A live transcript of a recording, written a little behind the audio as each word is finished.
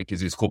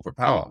because it's corporate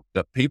power,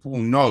 that people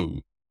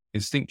know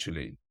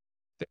instinctually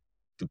that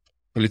the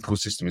political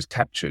system is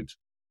captured,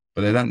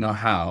 but they don't know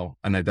how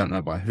and they don't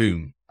know by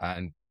whom.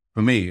 And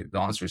for me, the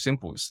answer is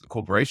simple. It's the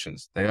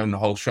corporations. They own the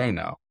whole show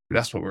now.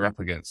 That's what we're up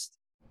against.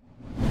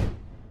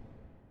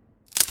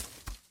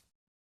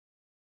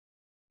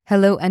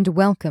 Hello and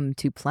welcome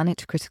to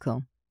Planet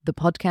Critical, the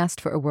podcast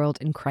for a world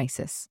in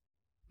crisis.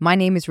 My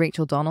name is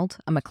Rachel Donald.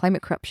 I'm a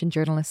climate corruption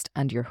journalist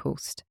and your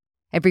host.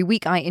 Every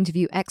week I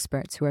interview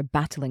experts who are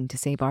battling to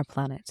save our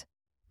planet.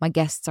 My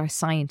guests are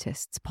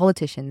scientists,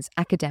 politicians,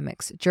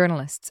 academics,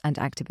 journalists and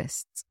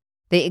activists.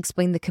 They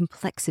explain the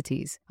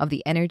complexities of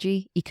the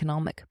energy,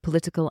 economic,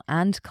 political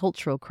and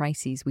cultural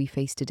crises we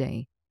face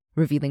today,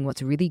 revealing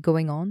what's really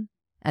going on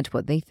and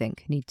what they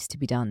think needs to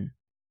be done.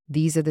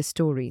 These are the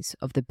stories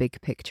of the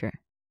big picture.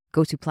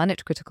 Go to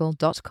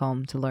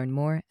planetcritical.com to learn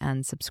more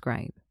and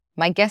subscribe.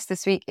 My guest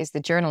this week is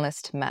the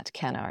journalist Matt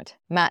Kennard.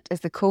 Matt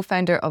is the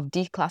co-founder of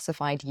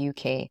Declassified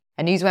UK,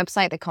 a news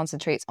website that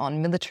concentrates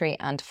on military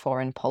and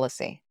foreign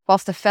policy.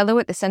 Whilst a fellow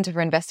at the Centre for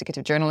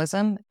Investigative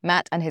Journalism,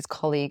 Matt and his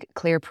colleague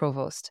Claire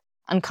Provost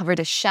uncovered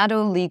a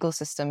shadow legal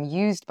system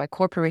used by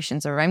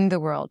corporations around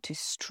the world to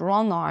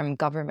strong-arm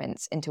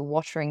governments into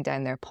watering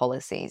down their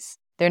policies.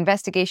 Their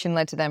investigation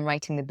led to them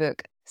writing the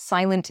book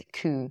Silent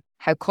Coup: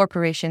 How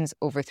Corporations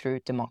Overthrew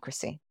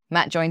Democracy.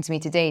 Matt joins me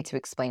today to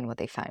explain what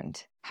they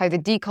found. How the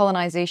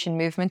decolonization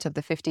movement of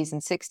the 50s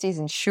and 60s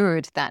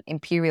ensured that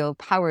imperial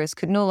powers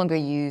could no longer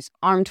use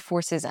armed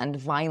forces and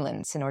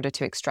violence in order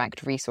to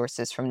extract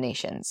resources from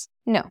nations.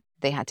 No,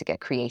 they had to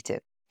get creative.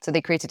 So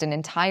they created an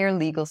entire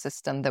legal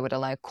system that would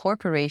allow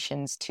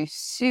corporations to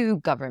sue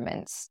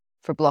governments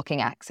for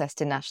blocking access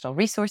to national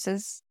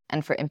resources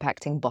and for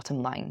impacting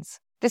bottom lines.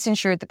 This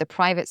ensured that the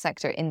private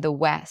sector in the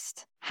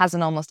West has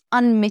an almost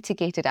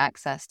unmitigated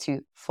access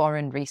to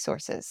foreign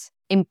resources,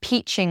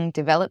 impeaching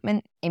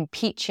development,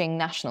 impeaching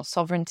national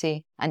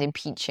sovereignty, and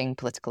impeaching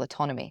political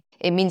autonomy.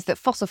 It means that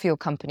fossil fuel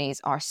companies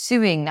are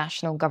suing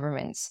national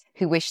governments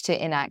who wish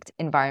to enact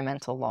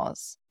environmental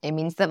laws. It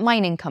means that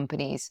mining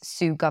companies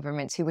sue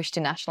governments who wish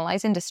to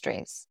nationalize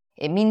industries.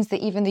 It means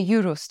that even the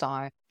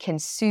Eurostar can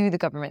sue the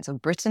governments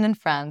of Britain and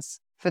France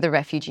for the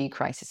refugee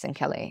crisis in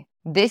Calais.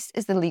 This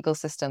is the legal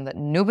system that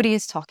nobody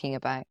is talking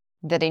about,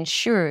 that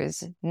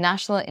ensures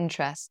national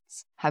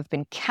interests have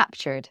been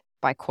captured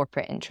by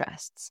corporate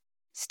interests.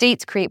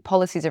 States create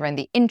policies around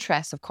the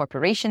interests of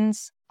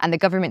corporations, and the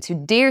governments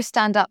who dare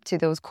stand up to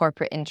those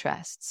corporate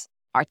interests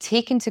are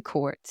taken to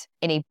court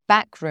in a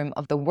back room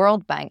of the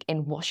World Bank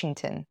in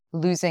Washington,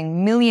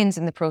 losing millions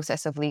in the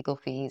process of legal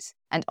fees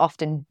and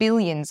often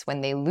billions when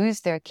they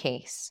lose their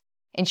case,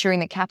 ensuring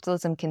that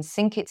capitalism can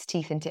sink its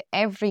teeth into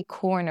every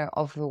corner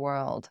of the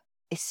world,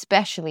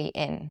 especially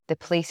in the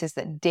places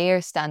that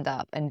dare stand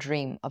up and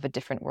dream of a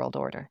different world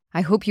order.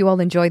 I hope you all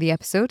enjoy the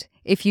episode.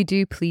 If you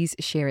do, please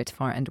share it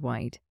far and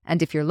wide.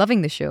 And if you're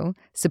loving the show,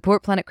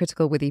 support Planet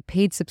Critical with a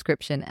paid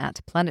subscription at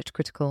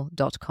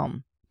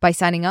planetcritical.com. By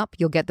signing up,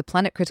 you'll get the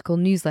Planet Critical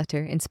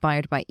newsletter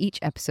inspired by each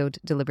episode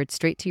delivered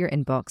straight to your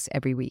inbox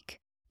every week.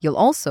 You'll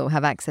also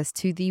have access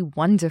to the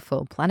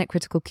wonderful Planet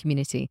Critical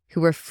community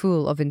who are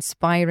full of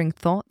inspiring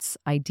thoughts,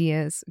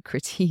 ideas,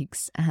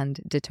 critiques,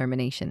 and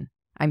determination.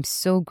 I'm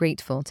so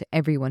grateful to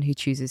everyone who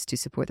chooses to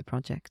support the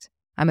project.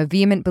 I'm a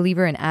vehement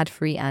believer in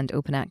ad-free and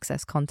open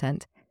access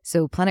content,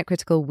 so Planet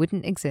Critical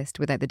wouldn't exist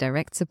without the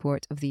direct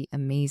support of the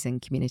amazing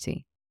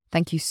community.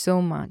 Thank you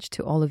so much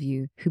to all of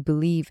you who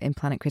believe in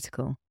Planet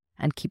Critical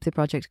and keep the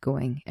project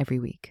going every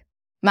week.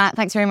 Matt,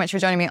 thanks very much for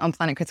joining me on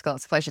Planet Critical.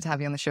 It's a pleasure to have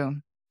you on the show.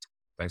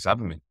 Thanks for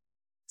having me.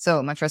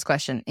 So my first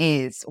question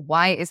is,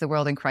 why is the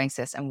world in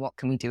crisis and what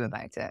can we do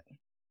about it?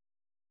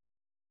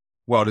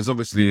 Well, there's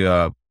obviously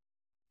a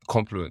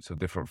confluence of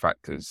different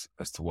factors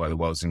as to why the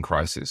world's in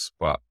crisis,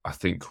 but I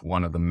think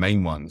one of the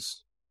main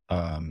ones,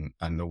 and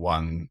the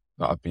one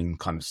that I've been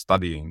kind of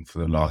studying for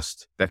the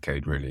last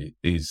decade really,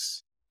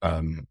 is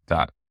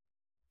that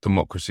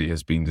democracy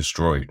has been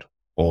destroyed,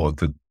 or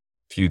the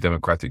few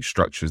democratic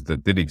structures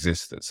that did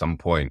exist at some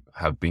point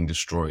have been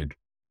destroyed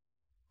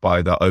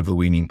by the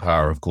overweening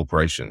power of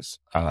corporations.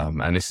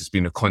 And this has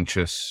been a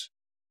conscious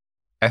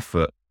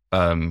effort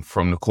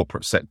from the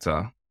corporate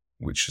sector,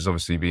 which has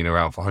obviously been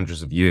around for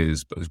hundreds of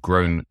years, but has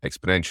grown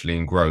exponentially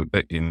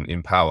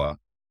in power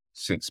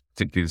since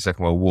particularly the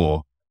Second World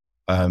War.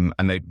 And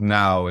they've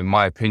now, in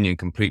my opinion,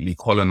 completely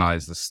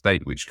colonized the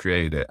state which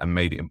created it and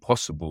made it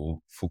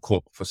impossible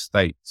for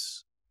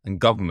states and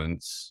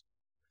governments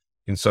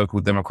in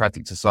so-called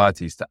democratic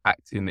societies to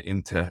act in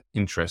the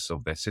interests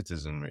of their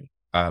citizenry.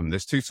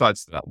 There's two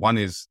sides to that. One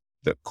is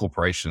that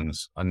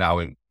corporations are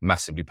now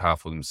massively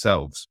powerful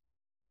themselves,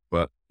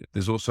 but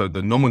there's also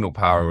the nominal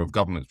power of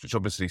governments, which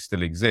obviously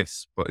still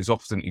exists, but is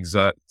often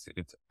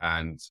exerted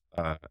and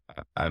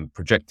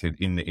projected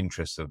in the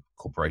interests of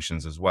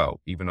corporations as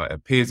well. Even though it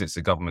appears it's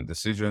a government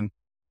decision,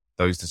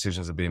 those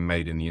decisions are being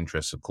made in the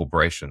interests of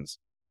corporations.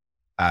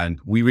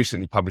 And we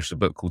recently published a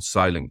book called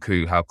Silent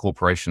Coup: How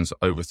Corporations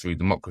Overthrew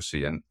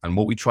Democracy. And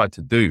what we tried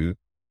to do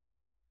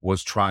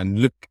was try and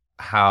look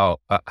how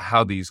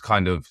these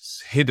kind of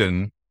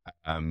hidden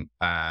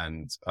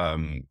and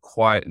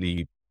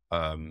quietly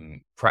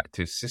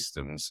practice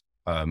systems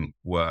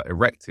were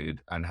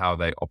erected and how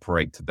they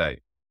operate today.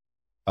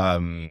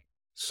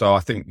 So I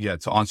think,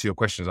 to answer your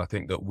questions, I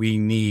think that we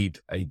need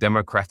a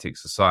democratic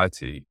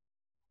society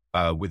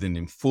with an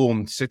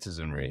informed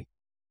citizenry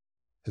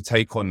to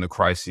take on the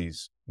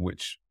crises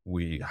which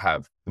we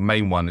have. The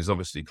main one is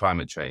obviously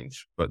climate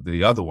change, but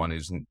the other one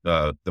is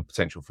the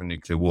potential for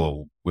nuclear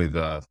war with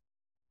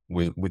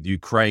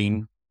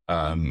Ukraine,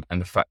 and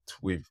the fact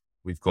we've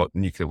got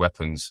nuclear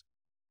weapons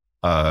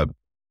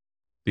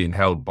being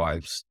held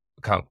by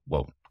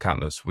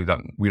countless. We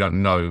don't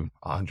know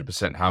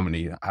 100% how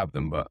many have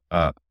them, but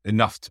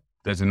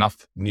there's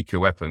enough nuclear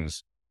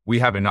weapons. We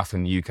have enough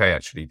in the UK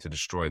actually to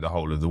destroy the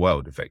whole of the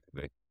world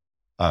effectively.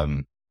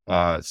 And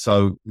I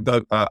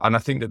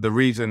think that the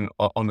reason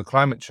on the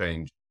climate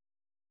change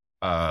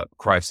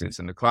crisis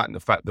and the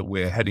fact that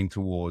we're heading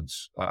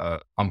towards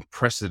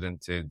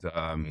unprecedented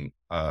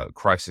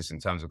crisis in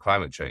terms of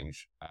climate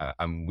change,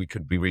 and we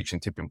could be reaching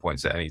tipping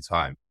points at any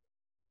time.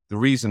 The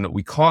reason that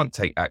we can't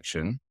take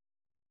action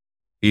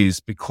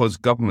is because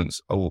governments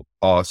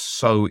are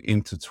so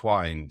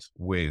intertwined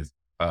with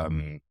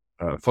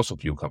fossil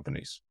fuel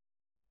companies.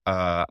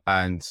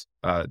 And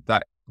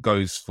that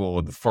goes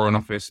for the Foreign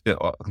Office. I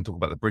can talk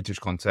about the British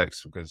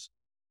context because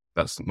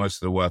that's most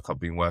of the work I've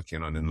been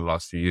working on in the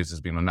last few years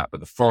has been on that.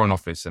 But the Foreign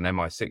Office and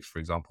MI6, for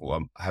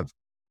example,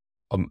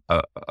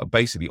 are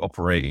basically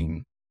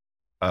operating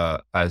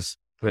as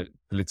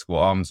political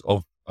arms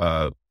of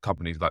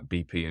companies like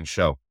BP and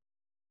Shell.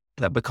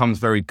 That becomes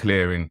very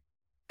clear in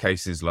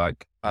cases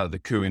like the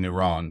coup in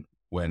Iran,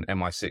 when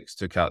MI6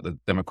 took out the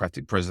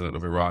democratic president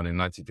of Iran in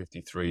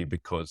 1953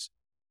 because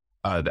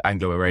the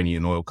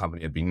Anglo-Iranian oil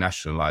company had been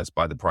nationalized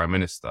by the prime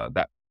minister.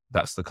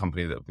 That's the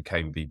company that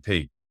became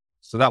BP.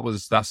 So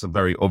that's a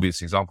very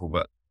obvious example,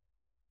 but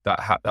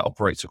that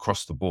operates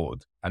across the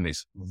board, and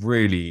it's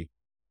really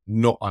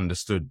not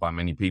understood by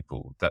many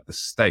people that the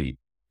state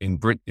in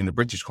the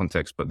British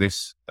context, but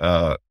this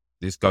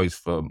goes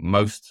for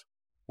most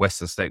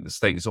Western state. The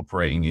state is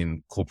operating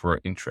in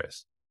corporate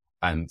interests,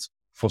 and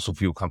fossil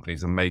fuel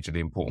companies are a majorly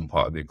important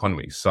part of the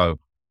economy. So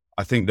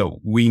I think that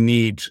we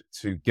need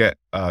to get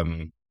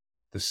the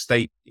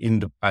state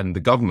and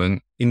the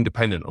government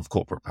independent of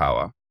corporate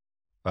power.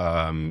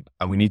 And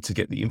we need to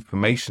get the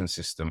information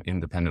system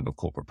independent of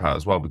corporate power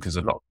as well, because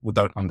a lot of people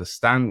don't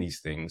understand these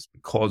things,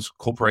 because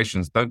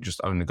corporations don't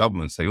just own the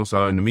governments, they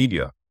also own the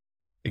media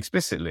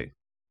explicitly.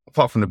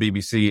 Apart from the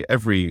BBC,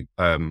 every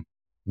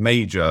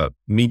major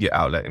media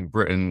outlet in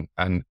Britain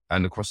and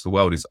across the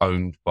world is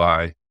owned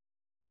by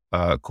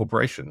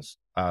corporations,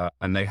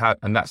 and they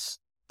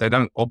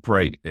don't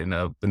operate in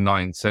a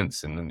benign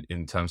sense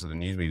in terms of the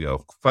news media.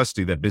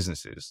 Firstly, they're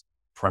businesses,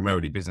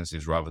 primarily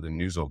businesses rather than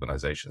news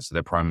organizations. So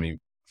their primary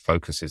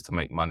focus is to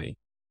make money.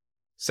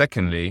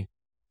 Secondly,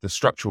 the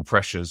structural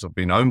pressures of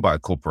being owned by a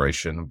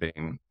corporation and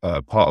being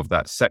part of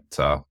that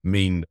sector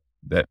mean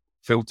that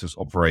filters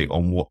operate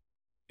on what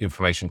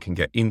information can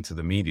get into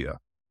the media.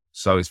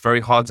 So it's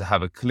very hard to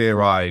have a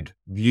clear-eyed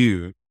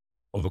view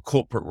of a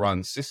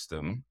corporate-run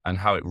system and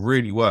how it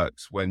really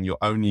works when your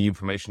only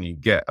information you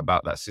get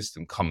about that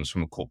system comes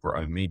from a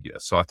corporate-owned media.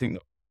 So I think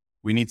that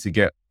we need to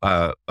get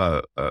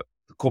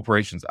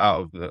corporations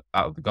out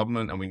of the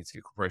government, and we need to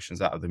get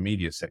corporations out of the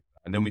media sector,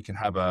 and then we can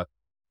have a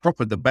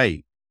proper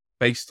debate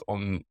based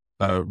on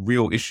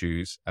real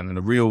issues and then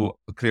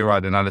a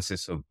clear-eyed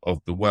analysis of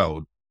the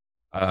world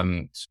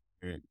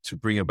to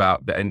bring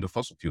about the end of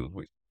fossil fuels,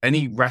 which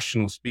any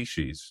rational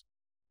species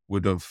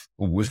would have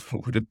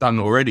done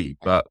already,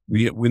 but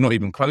we're not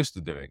even close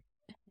to doing.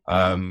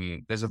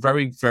 There's a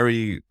very,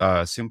 very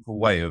simple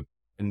way of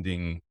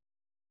ending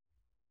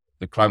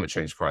the climate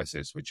change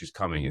crisis, which is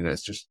coming, and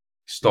it's just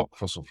stop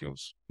fossil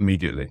fuels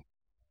immediately.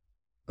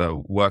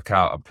 So work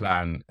out a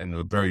plan in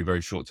a very,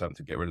 very short term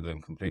to get rid of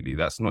them completely.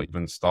 That's not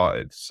even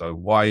started. So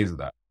why is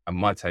that? And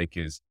my take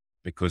is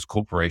because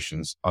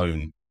corporations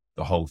own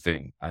the whole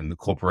thing, and the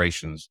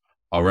corporations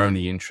are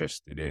only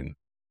interested in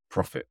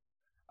profit.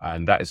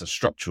 And that is a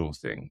structural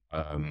thing.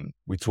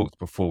 We talked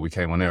before we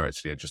came on air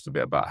actually just a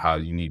bit about how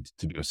you need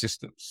to do a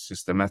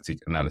systematic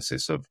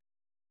analysis of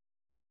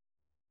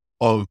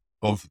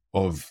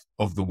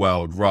the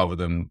world rather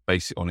than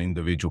base it on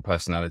individual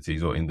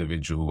personalities or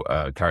individual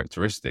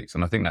characteristics.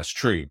 And I think that's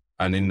true.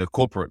 And in the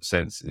corporate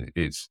sense,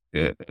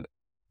 the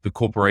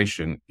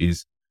corporation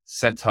is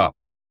set up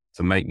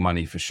to make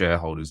money for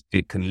shareholders.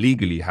 It can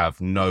legally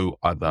have no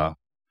other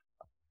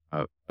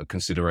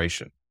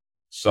consideration.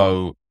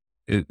 So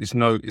it's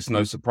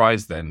no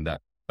surprise then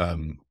that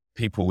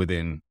people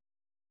within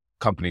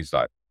companies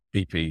like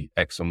BP,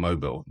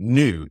 ExxonMobil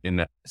knew in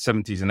the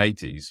 70s and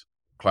 80s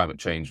climate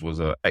change was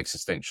an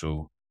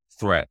existential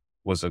threat,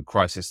 was a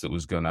crisis that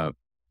was going to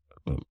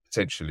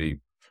potentially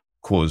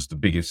cause the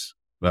biggest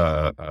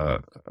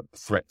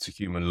threat to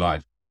human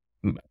life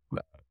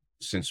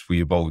since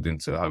we evolved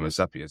into Homo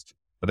sapiens.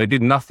 But they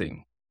did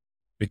nothing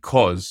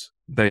because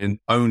their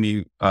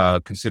only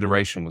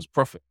consideration was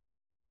profit.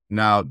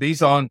 Now,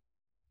 these aren't,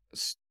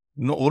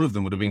 not all of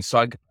them would have been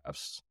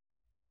psychopaths.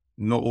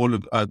 not all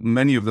of,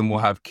 many of them will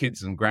have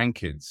kids and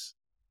grandkids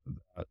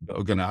that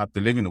are going to have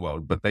to live in the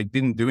world, but they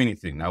didn't do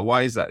anything. Now,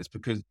 why is that? It's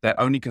because their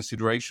only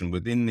consideration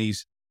within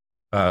these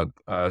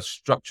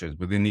structures,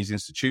 within these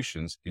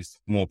institutions, is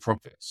more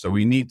profit. So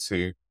we need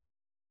to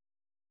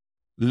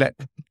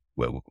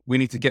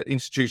get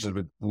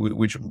institutions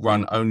which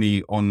run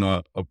only on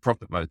a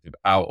profit motive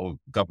out of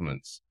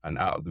governments and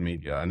out of the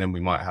media, and then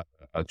we might have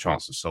a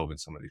chance of solving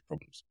some of these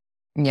problems.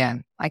 Yeah,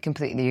 I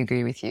completely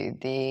agree with you.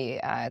 The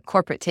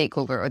corporate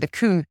takeover, or the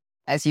coup,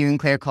 as you and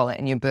Claire call it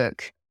in your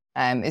book,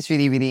 is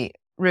really, really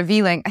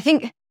revealing. I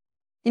think,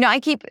 I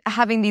keep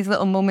having these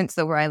little moments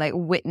though where I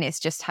witness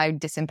just how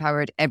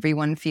disempowered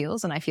everyone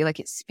feels. And I feel like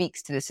it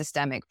speaks to the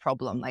systemic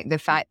problem, like the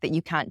fact that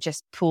you can't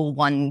just pull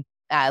one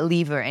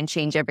lever and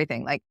change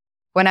everything. Like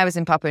when I was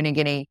in Papua New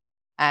Guinea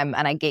and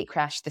I gate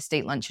crashed the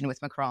state luncheon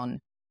with Macron,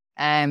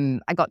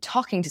 I got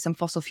talking to some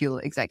fossil fuel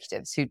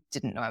executives who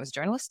didn't know I was a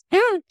journalist.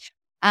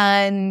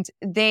 And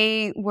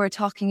they were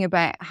talking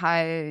about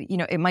how,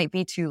 it might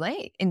be too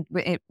late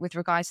with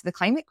regards to the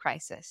climate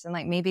crisis.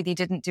 And maybe they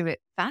didn't do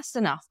it fast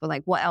enough,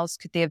 but what else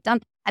could they have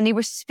done? And they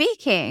were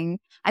speaking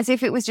as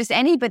if it was just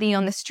anybody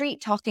on the street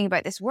talking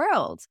about this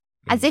world,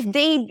 as if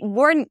they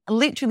weren't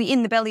literally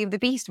in the belly of the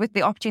beast with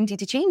the opportunity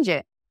to change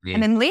it. Yeah.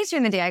 And then later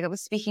in the day, I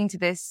was speaking to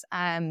this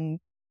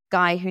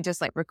guy who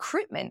does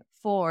recruitment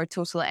for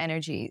Total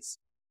Energies.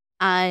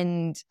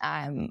 And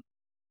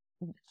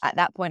by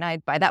that point, I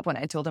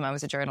told him I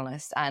was a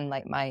journalist and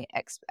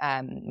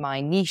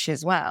my niche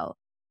as well.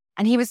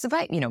 And he was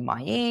about,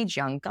 my age,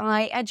 young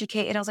guy,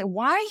 educated. I was like,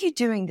 why are you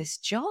doing this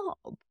job?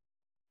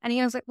 And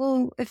he was like,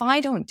 well, if I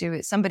don't do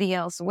it, somebody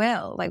else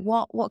will.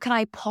 What can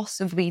I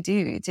possibly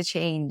do to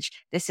change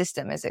the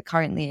system as it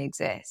currently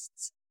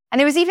exists? And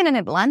there was even an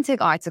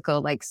Atlantic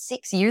article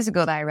 6 years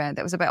ago that I read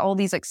that was about all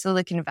these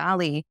Silicon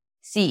Valley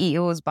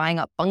CEOs buying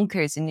up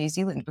bunkers in New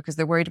Zealand because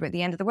they're worried about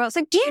the end of the world.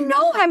 It's do you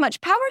know how much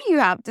power you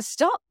have to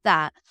stop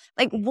that?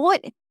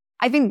 What?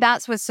 I think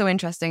that's what's so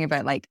interesting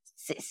about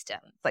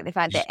systems, the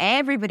fact that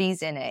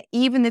everybody's in it,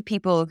 even the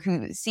people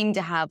who seem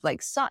to have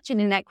such an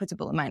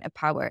inequitable amount of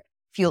power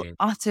feel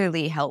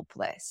utterly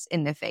helpless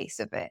in the face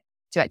of it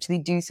to actually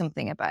do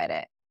something about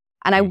it.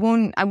 And I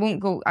won't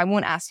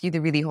ask you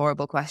the really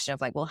horrible question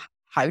of well,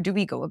 how do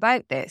we go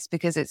about this?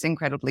 Because it's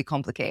incredibly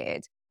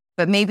complicated.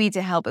 But maybe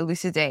to help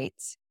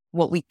elucidate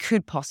what we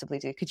could possibly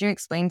do, could you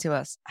explain to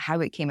us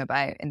how it came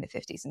about in the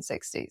 50s and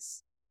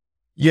 60s?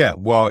 Yeah,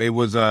 well, it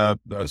was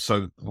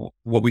so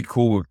what we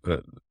call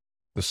the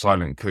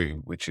silent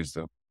coup, which is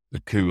the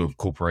coup of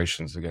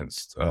corporations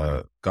against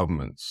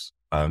governments,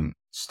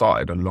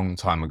 started a long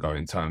time ago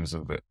in terms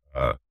of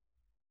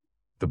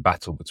the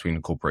battle between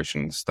the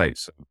corporation and the state.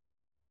 So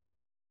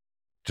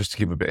just to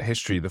give a bit of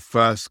history, the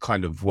first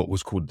kind of what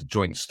was called the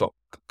Joint Stock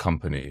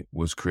Company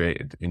was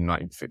created in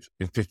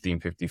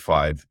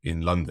 1555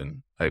 in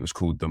London. It was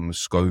called the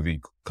Muscovy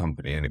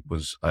Company, and it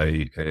was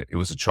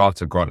a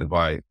charter granted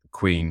by the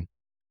Queen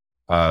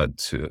for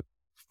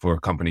a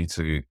company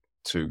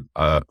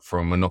for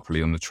a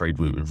monopoly on the trade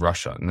route with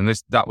Russia. And then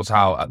that was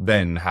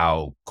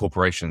how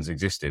corporations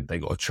existed. They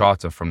got a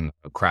charter from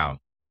the Crown,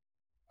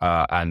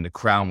 and the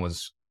Crown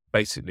was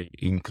basically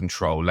in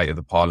control, later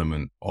the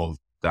Parliament, of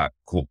that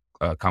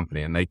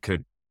company, and they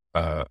could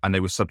and they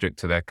were subject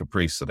to their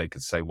caprice. So they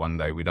could say one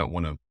day, we don't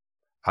want to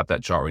have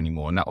that charter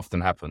anymore, and that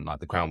often happened.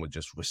 The Crown would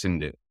just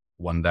rescind it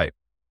one day.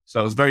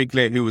 So it was very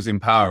clear who was in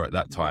power at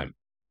that time.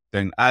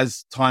 Then,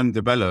 as time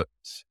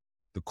developed,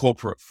 the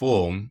corporate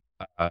form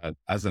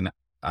as an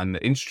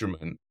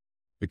instrument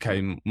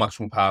became much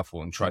more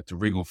powerful and tried to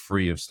wriggle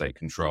free of state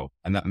control,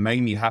 and that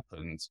mainly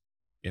happened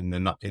in the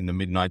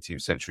mid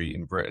 19th century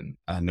in Britain.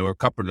 And there were a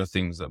couple of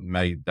things that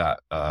made that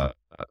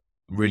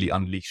really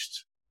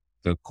unleashed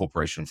the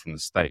corporation from the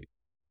state.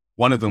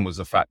 One of them was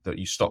the fact that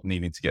you stopped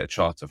needing to get a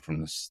charter from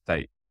the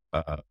state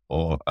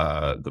or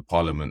the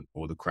Parliament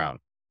or the Crown.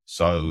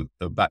 So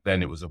back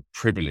then it was a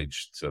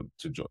privilege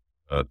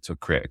to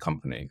create a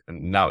company,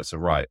 and now it's a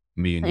right.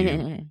 Me and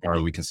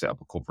you, we can set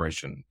up a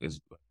corporation.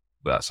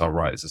 That's our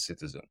right as a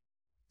citizen.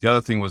 The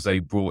other thing was they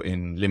brought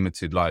in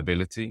limited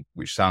liability,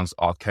 which sounds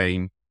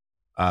arcane,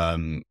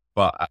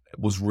 but it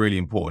was really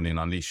important in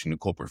unleashing the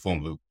corporate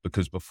form,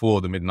 because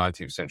before the mid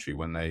 19th century,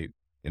 when they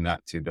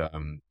enacted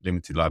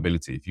limited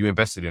liability, if you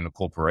invested in a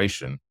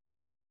corporation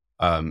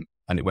and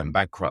it went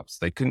bankrupt,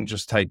 they couldn't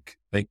just take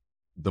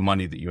the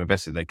money that you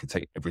invested. They could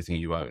take everything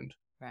you owned.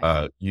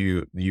 Right.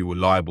 You were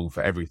liable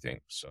for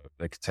everything, so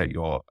they could take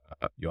your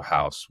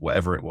house,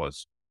 whatever it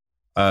was.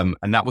 And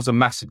that was a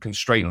massive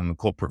constraint on the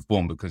corporate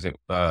form, because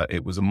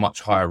it was a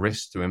much higher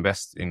risk to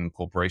invest in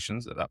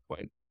corporations at that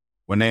point.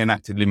 When they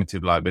enacted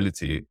limited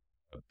liability,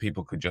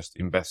 people could just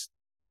invest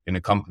in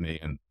a company,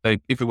 and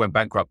if it went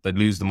bankrupt, they'd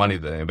lose the money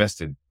that they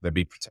invested. They'd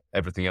be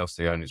everything else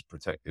they own is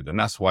protected, and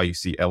that's why you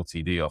see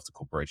LTD after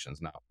corporations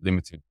now,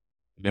 limited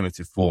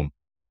form.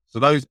 So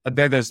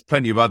there's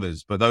plenty of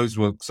others, but those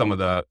were some of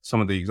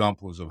the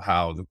examples of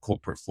how the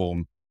corporate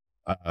form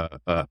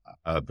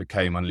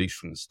became unleashed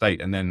from the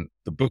state. And then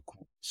the book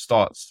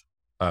starts,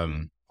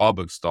 our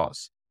book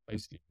starts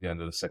basically at the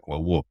end of the Second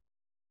World War.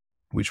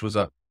 which was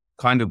a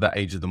kind of the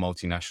age of the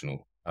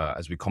multinational,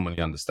 as we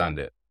commonly understand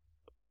it.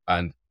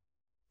 And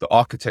the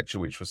architecture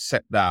which was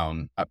set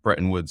down at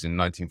Bretton Woods in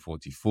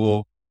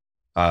 1944,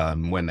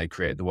 when they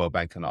created the World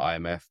Bank and the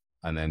IMF,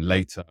 and then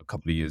later, a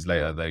couple of years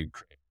later, they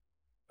created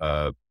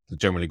the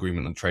General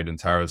Agreement on Trade and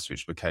Tariffs,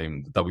 which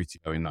became the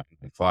WTO in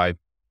 1995.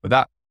 But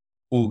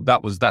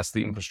that's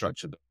the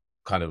infrastructure that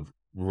kind of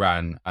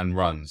ran and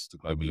runs the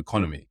global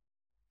economy.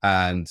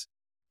 And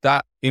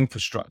that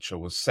infrastructure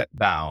was set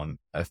down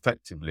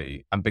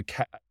effectively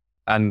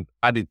and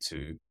added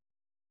to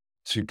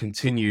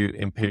continue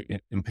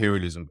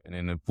imperialism in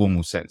an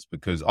informal sense,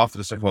 because after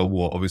the Second World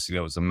War, obviously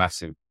there was a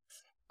massive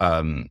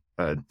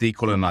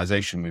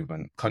decolonization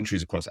movement.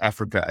 Countries across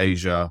Africa,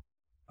 Asia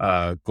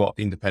got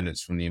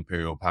independence from the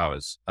imperial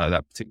powers.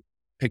 That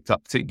picked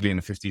up particularly in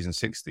the 50s and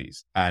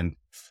 60s. And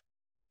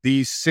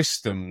these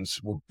systems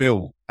were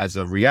built as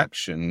a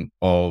reaction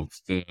of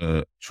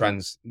the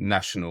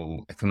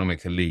transnational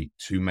economic elite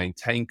to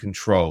maintain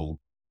control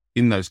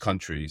in those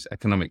countries,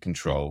 economic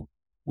control,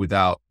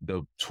 without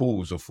the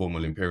tools of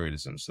formal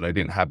imperialism. So they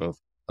didn't have a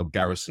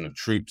garrison of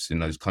troops in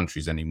those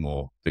countries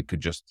anymore that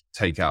could just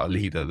take out a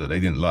leader that they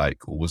didn't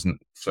like or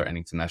wasn't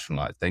threatening to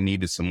nationalize. They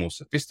needed some more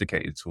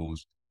sophisticated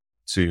tools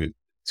to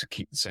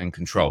keep the same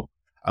control.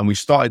 And we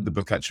started the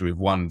book actually with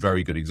one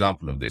very good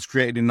example of this,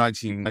 created in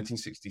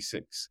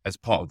 1966 as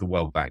part of the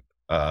World Bank.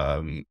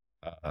 And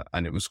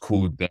it was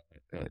called, it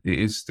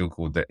is still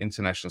called the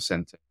International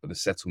Center for the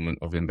Settlement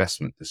of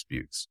Investment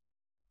Disputes.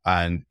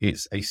 And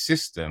it's a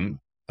system,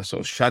 a sort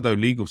of shadow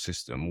legal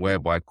system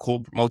whereby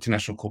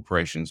multinational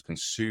corporations can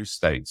sue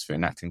states for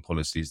enacting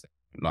policies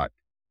like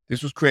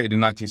this. Was created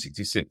in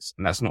 1966,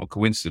 and that's not a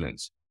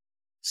coincidence.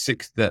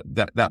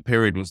 That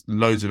period was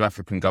loads of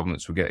African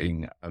governments were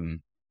getting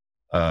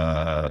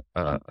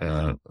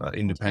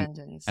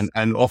independence,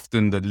 and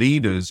often the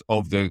leaders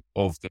of the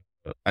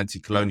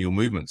anti-colonial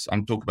movements.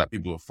 I'm talking about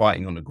people who are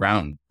fighting on the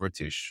ground,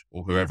 British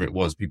or whoever it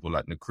was, people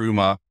like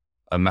Nkrumah,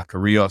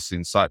 Makarios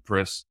in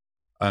Cyprus.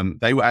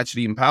 They were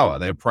actually in power.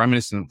 They were prime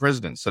minister and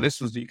president. So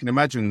this was, you can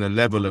imagine the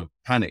level of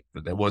panic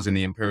that there was in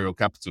the imperial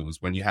capitals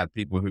when you had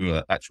people who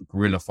were actual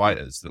guerrilla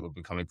fighters that were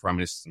becoming prime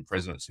ministers and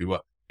presidents who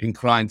were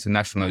inclined to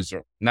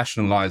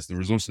nationalize the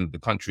resources of the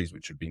countries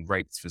which had been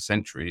raped for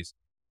centuries,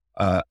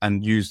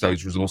 and use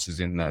those resources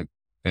in the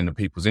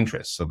people's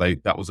interests. So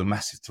that was a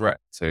massive threat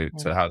to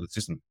how the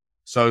system.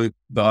 So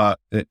the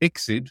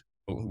ICSID,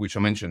 which I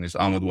mentioned, is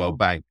arm of the World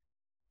Bank,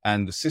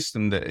 and the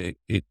system that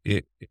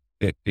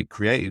it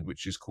created,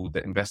 which is called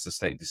the Investor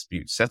State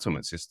Dispute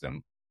Settlement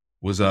System,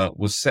 was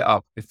set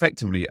up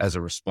effectively as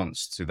a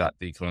response to that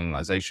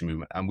decolonization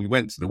movement. And we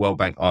went to the World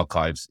Bank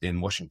archives in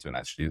Washington,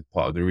 actually, as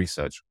part of the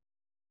research.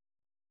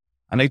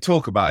 And they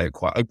talk about it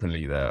quite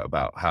openly there,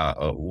 about how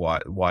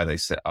why they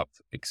set up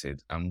ICSID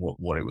and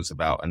what it was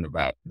about, and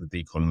about the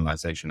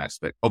decolonization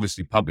aspect.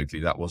 Obviously, publicly,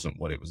 that wasn't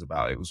what it was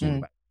about. It was all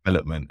about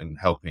development and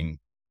helping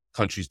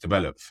countries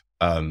develop.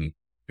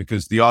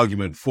 Because the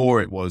argument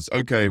for it was,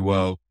 okay,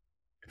 well,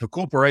 if a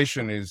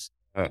corporation is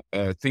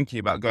thinking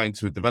about going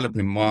to a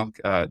developing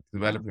market,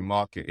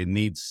 it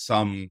needs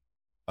some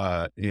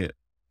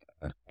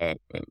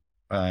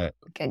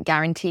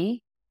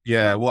guarantee.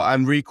 Yeah, well,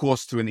 and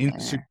recourse to an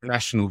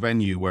supranational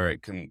venue where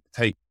it can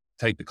take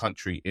the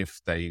country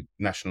if they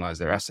nationalize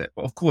their asset.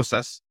 But of course,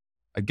 that's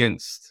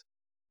against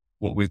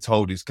what we're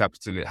told is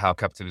how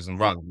capitalism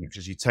runs, which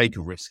is you take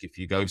a risk if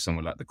you go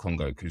somewhere like the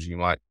Congo, because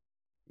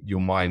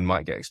your mine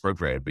might get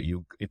expropriated, but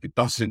if it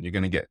doesn't, you're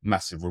going to get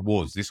massive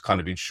rewards. This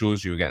kind of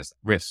insures you against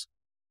risk.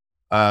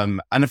 And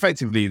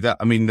effectively, the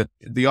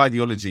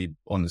ideology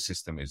on the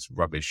system is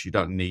rubbish. You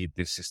don't need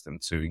this system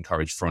to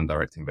encourage foreign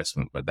direct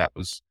investment, but that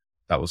was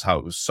how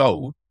it was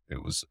sold.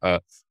 It was,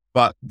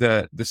 but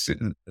the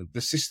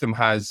system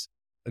has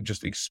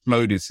just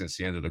exploded since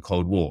the end of the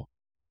Cold War,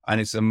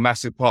 and it's a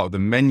massive part of the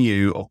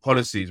menu of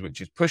policies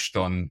which is pushed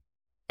on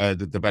the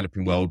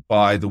developing world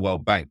by the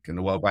World Bank. And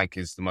the World Bank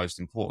is the most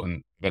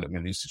important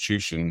development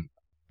institution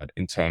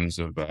in terms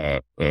of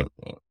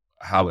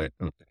how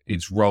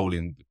its role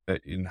in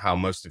how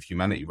most of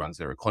humanity runs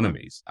their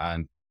economies.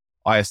 And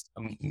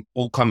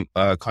all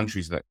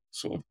countries that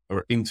sort of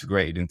are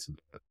integrated into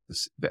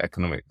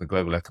the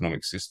global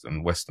economic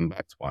system,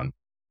 Western-backed one,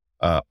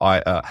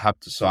 have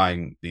to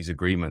sign these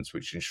agreements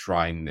which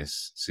enshrine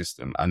this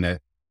system. And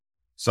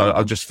so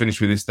I'll just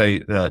finish with this.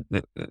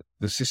 The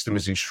system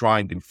is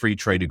enshrined in free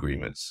trade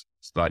agreements.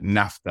 It's like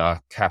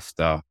NAFTA,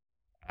 CAFTA.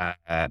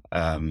 I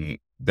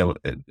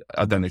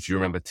don't know if you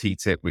remember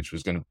TTIP, which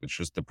was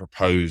the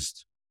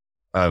proposed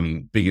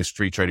biggest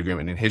free trade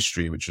agreement in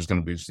history, which was going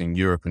to be between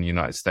Europe and the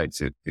United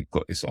States.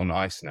 It's on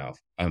ice now.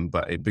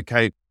 But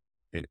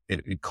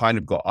it kind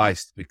of got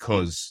iced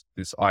because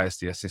this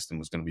ISDS system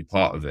was going to be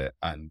part of it,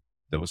 and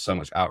there was so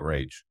much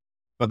outrage.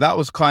 But that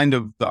was kind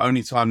of the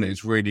only time that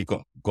it's really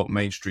got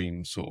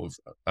mainstream sort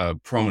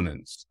of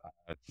prominence.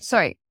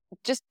 Sorry,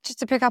 just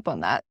to pick up on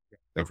that.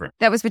 Go for it.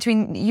 That was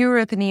between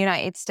Europe and the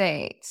United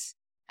States.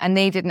 And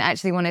they didn't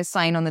actually want to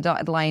sign on the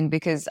dotted line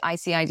because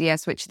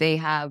ICIDS, which they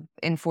have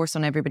enforced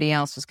on everybody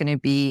else, was going to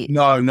be...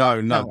 No.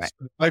 Right.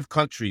 Both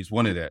countries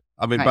wanted it.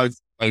 I mean, Right.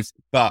 both,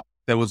 but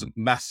there was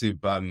massive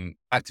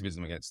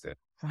activism against it.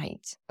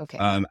 Right. Okay.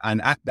 And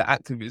the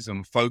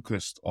activism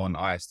focused on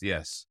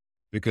ISDS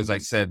because they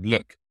said,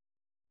 look,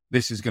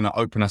 this is going to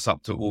open us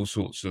up to all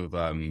sorts of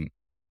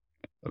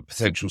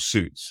potential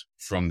suits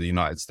from the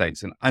United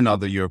States and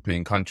other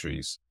European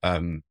countries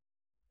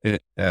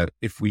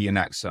if we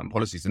enact certain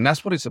policies. And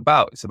that's what it's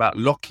about. It's about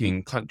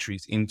locking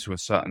countries into a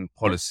certain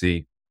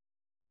policy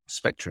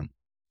spectrum.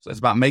 So it's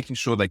about making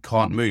sure they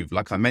can't move.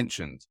 Like I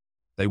mentioned,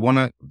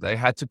 they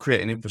had to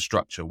create an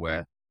infrastructure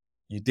where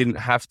you didn't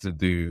have to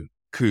do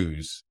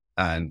coups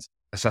and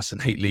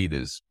assassinate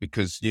leaders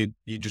because you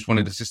just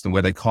wanted a system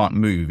where they can't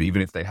move,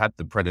 even if they had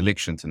the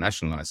predilection to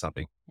nationalize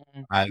something.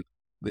 Mm-hmm. And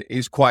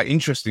it's quite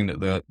interesting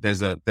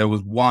that there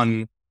was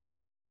one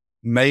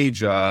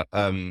major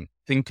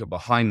thinker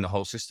behind the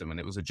whole system, and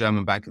it was a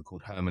German banker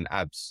called Hermann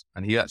Abs,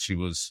 and he actually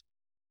was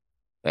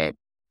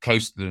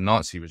close to the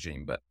Nazi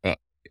regime. But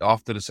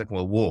after the Second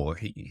World War,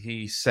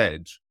 he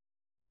said,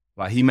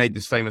 like, he made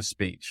this famous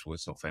speech. Well,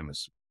 it's not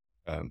famous.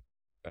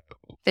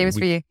 Famous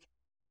for you.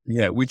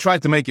 Yeah, we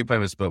tried to make it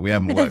famous, but we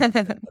haven't worked.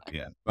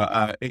 Yeah,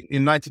 but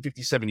in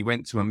 1957, he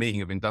went to a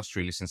meeting of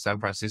industrialists in San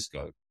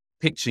Francisco,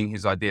 pitching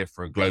his idea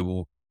for a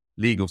global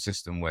legal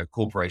system where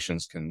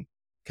corporations can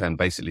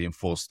basically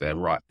enforce their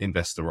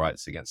investor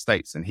rights against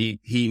states. And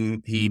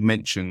he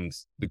mentioned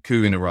the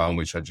coup in Iran,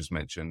 which I just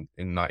mentioned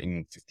in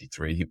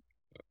 1953.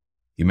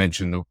 He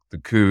mentioned the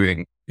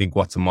coup in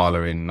Guatemala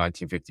in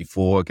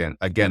 1954,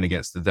 again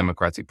against the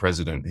democratic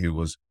president who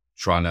was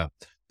trying to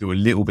do a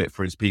little bit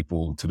for his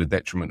people to the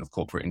detriment of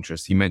corporate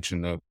interests. He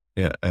mentioned the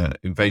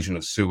invasion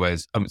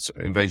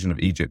of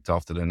Egypt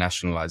after the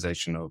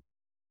nationalization of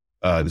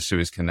the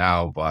Suez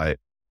Canal by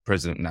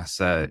President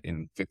Nasser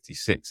in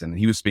 56. And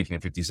he was speaking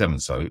in 57.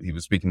 So he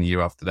was speaking the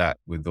year after that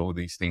with all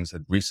these things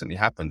had recently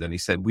happened. And he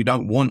said, we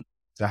don't want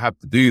to have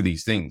to do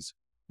these things.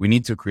 We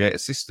need to create a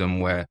system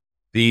where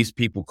these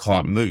people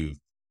can't move.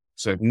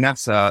 So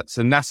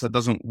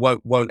NASA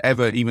won't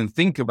ever even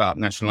think about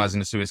nationalizing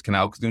the Suez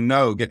Canal because they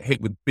know it'll get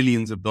hit with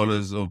billions of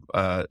dollars of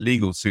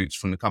legal suits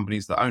from the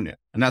companies that own it.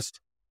 And that's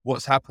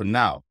what's happened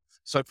now.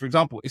 So, for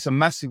example, it's a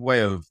massive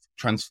way of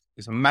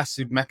it's a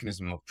massive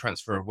mechanism of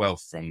transfer of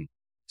wealth from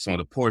some of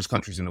the poorest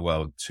countries in the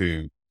world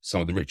to some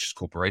of the richest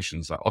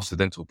corporations, like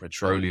Occidental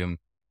Petroleum.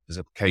 There's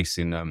a case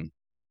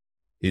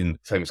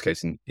famous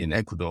case in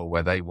Ecuador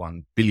where they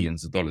won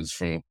billions of dollars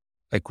from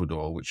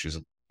Ecuador, which is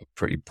a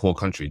pretty poor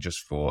country, just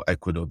for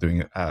Ecuador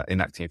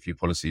enacting a few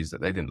policies that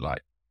they didn't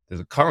like.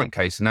 There's a current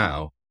case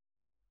now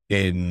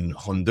in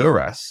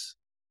Honduras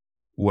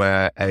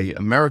where a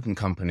American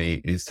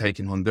company is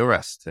taking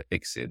Honduras to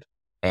ICSID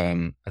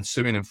and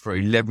suing them for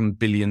 $11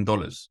 billion,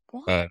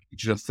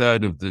 which is a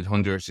third of the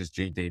Honduras's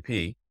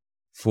GDP,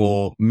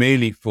 for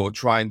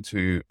trying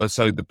to.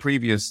 So the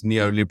previous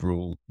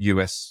neoliberal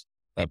US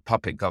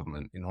puppet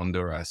government in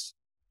Honduras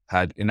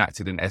had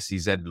enacted an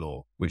SEZ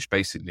law, which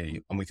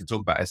basically, and we can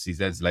talk about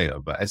SEZs later,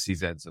 but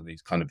SEZs are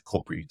these kind of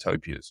corporate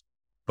utopias.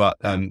 But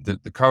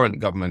the current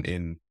government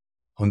in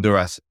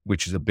Honduras,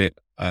 which is a bit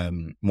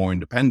more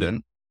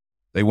independent,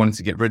 they wanted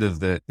to get rid of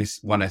this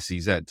one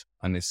SEZ,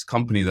 and this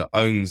company that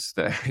owns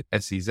the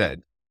SEZ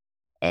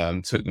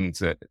took them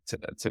to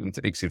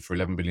ICSID for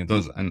 $11 billion.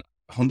 And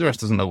Honduras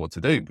doesn't know what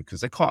to do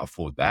because they can't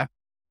afford that.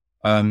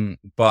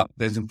 But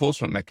there's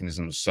enforcement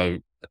mechanisms. So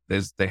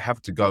they have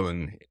to go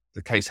and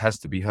the case has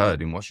to be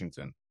heard in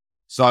Washington.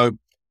 So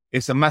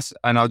it's a mess.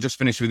 And I'll just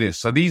finish with this.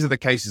 So these are the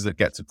cases that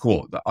get to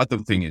court. The other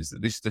thing is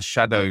that this is the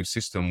shadow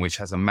system, which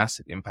has a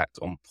massive impact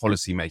on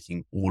policy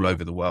making all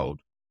over the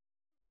world,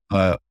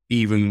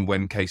 even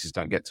when cases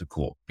don't get to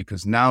court.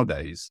 Because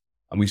nowadays,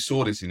 and we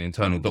saw this in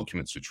internal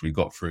documents, which we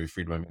got through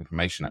Freedom of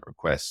Information Act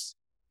requests,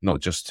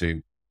 not just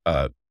to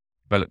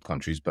developed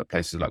countries, but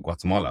places like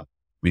Guatemala.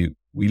 We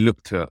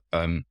looked at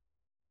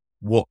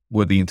what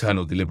were the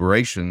internal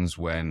deliberations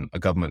when a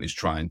government is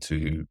trying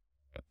to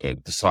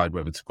decide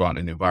whether to grant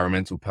an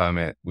environmental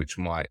permit, which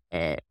might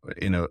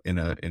in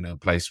a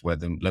place where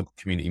the local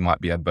community might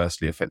be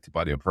adversely affected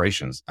by the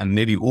operations. And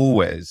nearly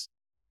always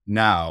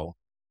now,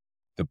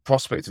 the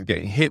prospect of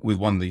getting hit with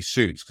one of these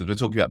suits, because we're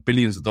talking about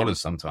billions of dollars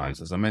sometimes,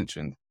 as I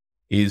mentioned,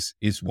 is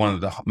one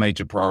of the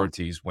major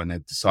priorities when they're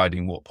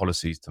deciding what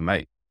policies to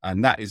make.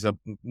 And that is a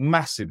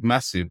massive,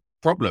 massive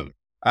problem.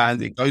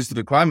 And it goes to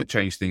the climate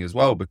change thing as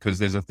well, because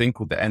there's a thing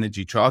called the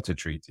Energy Charter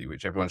Treaty,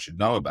 which everyone should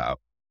know about,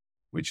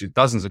 which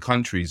dozens of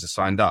countries are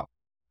signed up,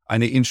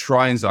 and it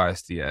enshrines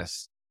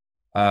ISDS.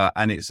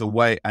 And it's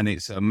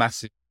a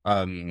massive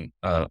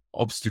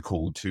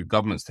obstacle to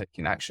governments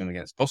taking action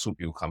against fossil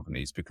fuel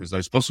companies, because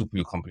those fossil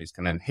fuel companies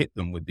can then hit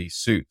them with these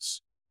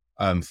suits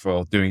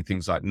for doing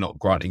things like not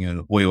granting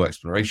an oil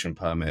exploration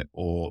permit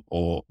or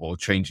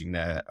changing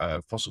their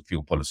fossil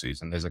fuel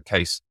policies. And there's a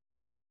case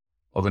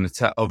of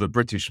a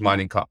British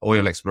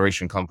oil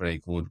exploration company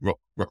called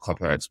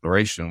Rockhopper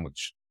Exploration,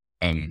 which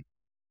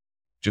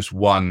just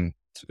won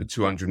a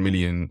 $200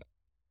 million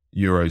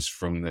euros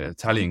from the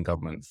Italian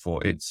government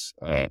for its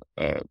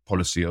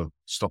policy of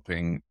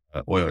stopping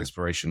oil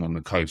exploration on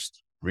the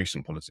coast,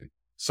 recent policy.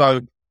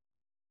 So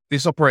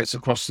this operates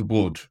across the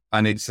board,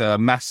 and it's a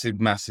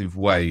massive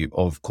way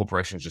of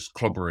corporations just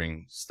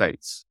clobbering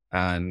states,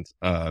 and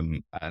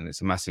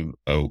it's a massive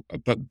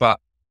but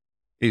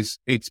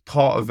it's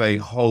part of a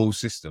whole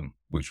system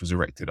which was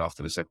erected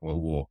after the Second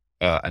World War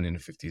and in the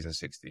 50s and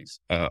 60s.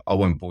 I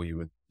won't bore you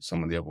with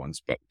some of the other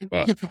ones, but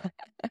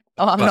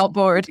I'm not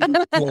bored.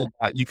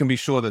 You can be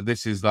sure that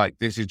this is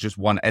just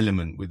one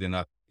element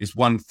it's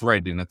one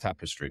thread in a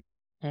tapestry.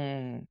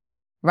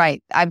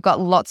 Right. I've got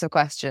lots of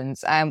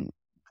questions.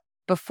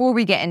 Before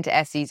we get into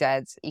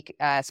SEZs,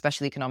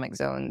 special economic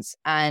zones,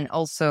 and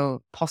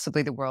also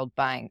possibly the World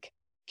Bank,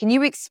 can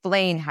you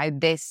explain how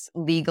this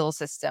legal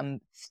system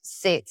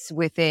sits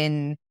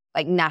within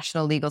like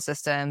national legal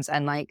systems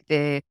and like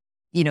the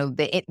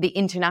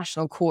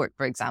international court,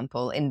 for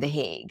example, in The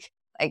Hague?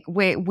 Like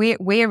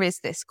where is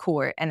this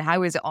court and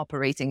how is it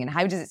operating, and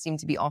how does it seem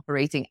to be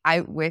operating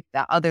out with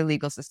that other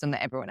legal system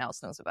that everyone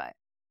else knows about?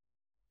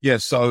 Yeah.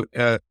 So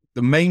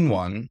the main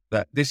one,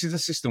 that this is a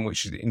system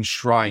which is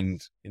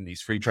enshrined in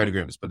these free trade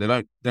agreements, but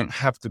they don't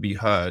have to be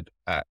heard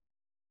at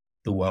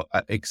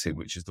ICSID,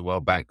 which is the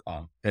World Bank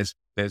arm.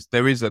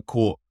 There is a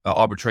court,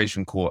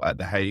 arbitration court at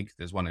The Hague.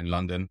 There's one in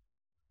London.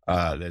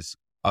 There's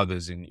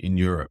others in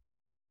Europe,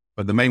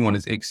 but the main one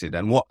is ICSID.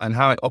 And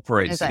how it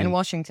operates. Is that in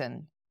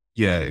Washington?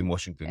 Yeah, in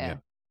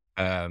Washington.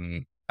 Yeah.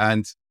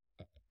 And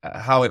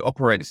how it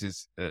operates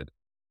is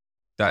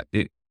that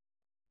it.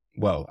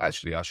 Well,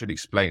 actually, I should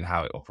explain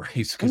how it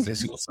operates, because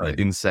this is also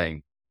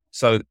insane.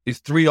 So it's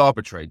 3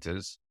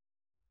 arbitrators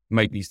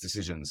make these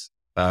decisions.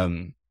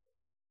 You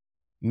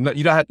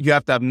have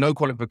to have no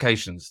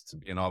qualifications to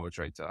be an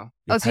arbitrator.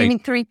 So you mean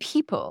 3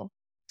 people?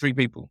 3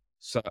 people.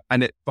 So,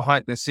 and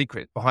behind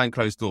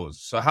closed doors.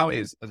 So how it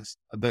is,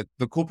 the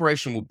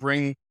corporation will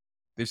bring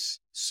this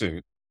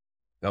suit.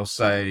 They'll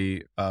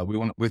say,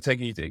 we're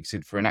taking you to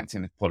ICSID for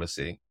enacting this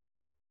policy.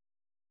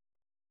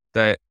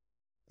 The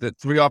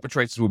 3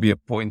 arbitrators will be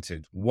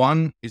appointed.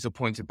 One is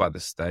appointed by the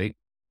state,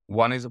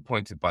 one is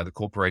appointed by the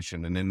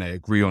corporation, and then they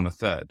agree on a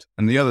third.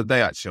 And the other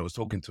day, actually, I was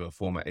talking to a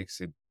former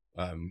ICSID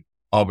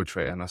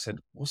arbitrator, and I said,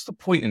 what's the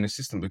point in the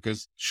system?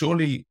 Because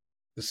surely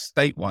the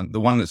state one,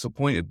 the one that's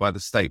appointed by the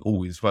state,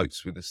 always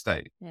votes with the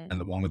state, and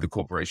the one with the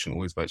corporation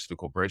always votes with the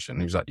corporation.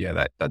 And he was like,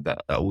 yeah,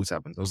 that always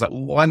happens. I was like,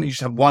 well, why don't you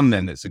just have one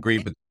then that's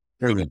agreed with?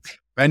 But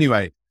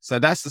anyway, so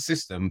that's the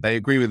system. They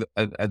agree with,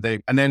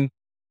 and then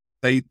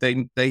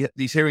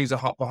these hearings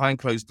are behind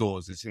closed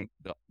doors. This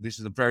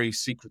is a very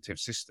secretive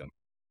system.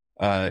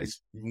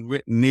 It's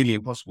nearly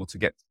impossible to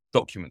get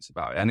documents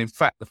about it. And in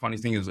fact, the funny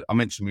thing is, I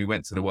mentioned we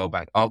went to the World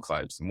Bank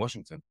archives in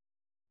Washington.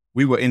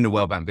 We were in the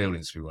World Bank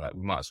buildings. We were like,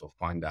 we might as well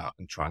find out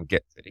and try and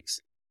get the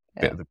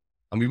bit of the.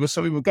 And we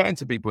were going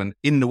to people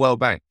in the World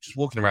Bank, just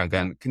walking around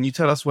going, can you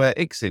tell us where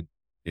ICSID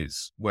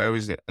is? Where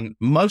is it? And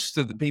most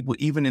of the people,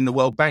 even in the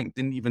World Bank,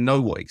 didn't even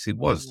know what ICSID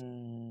was.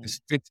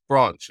 It's 5th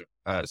branch.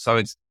 So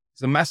it's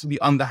a massively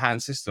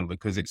underhand system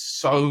because it's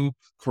so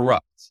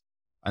corrupt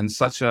and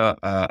such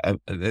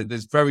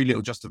there's very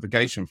little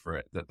justification for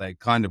it, that they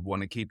kind of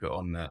want to keep it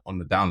on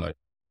the download.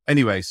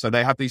 Anyway, so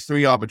they have these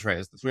 3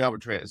 arbitrators. The 3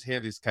 arbitrators hear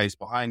this case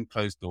behind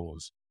closed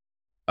doors.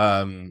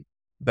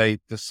 They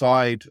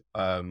decide,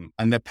 and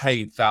they're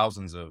paid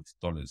thousands of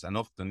dollars. And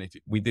often,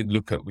 we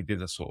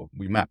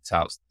mapped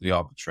out the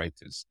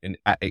arbitrators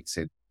at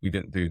ICSID. We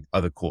didn't do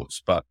other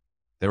courts, but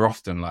they're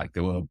often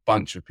there were a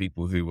bunch of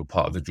people who were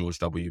part of the George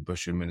W.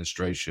 Bush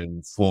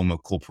administration, former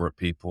corporate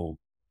people.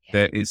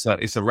 It's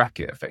a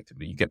racket,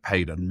 effectively. You get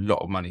paid a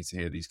lot of money to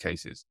hear these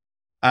cases.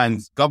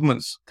 And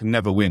governments can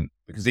never win,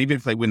 because even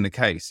if they win the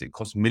case, it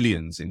costs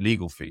millions in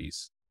legal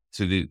fees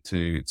to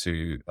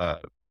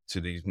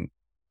these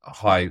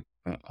high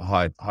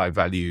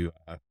value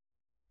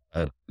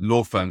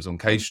law firms on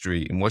K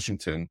Street in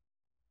Washington.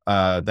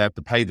 They have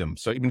to pay them.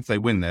 So even if they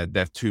win, they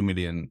have $2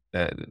 million,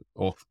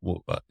 or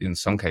in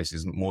some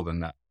cases more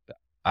than that,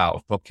 out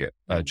of pocket,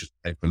 just to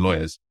pay for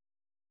lawyers.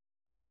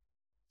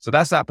 So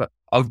that's that. But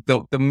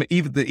the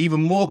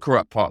even more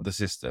corrupt part of the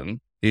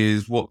system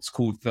is what's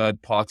called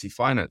third-party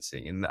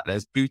financing, in that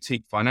there's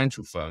boutique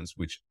financial firms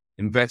which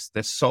invest.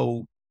 Their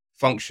sole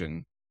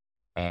function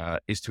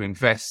is to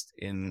invest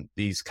in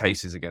these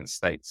cases against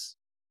states.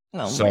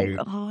 Oh my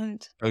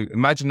God! So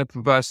imagine the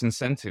perverse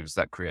incentives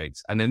that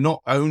creates, and they're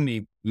not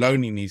only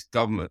loaning these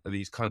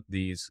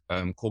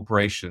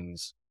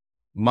corporations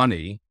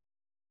money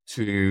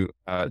to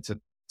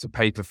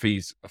pay for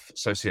fees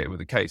associated with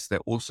the case.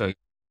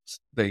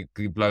 They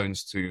give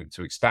loans to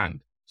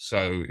expand.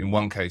 So in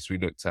one case, we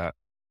looked at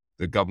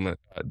the government.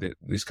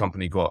 This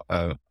company got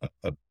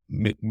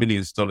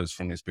millions of dollars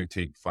from this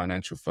boutique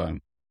financial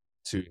firm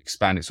to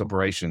expand its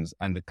operations,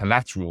 and the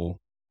collateral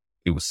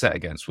it was set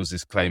against was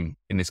this claim,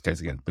 in this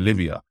case against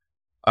Bolivia.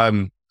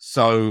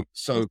 So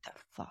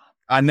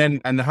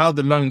and how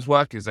the loans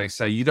work is, they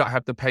say you don't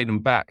have to pay them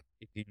back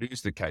if you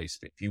lose the case.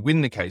 If you win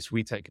the case,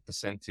 we take a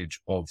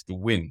percentage of the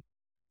win.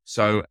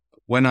 So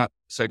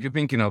So if you're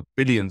thinking of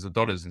billions of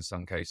dollars in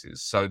some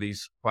cases, so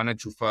these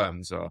financial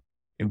firms are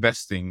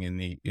investing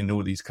in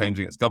all these claims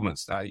against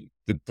governments. Now,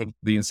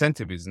 the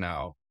incentive is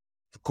now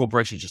for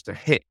corporations just to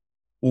hit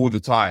all the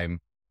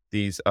time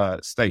these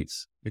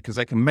states, because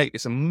they can make,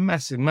 it's a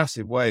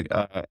massive way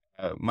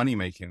money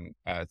making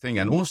thing,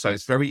 and also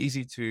it's very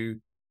easy to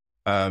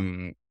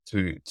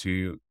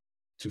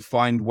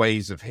find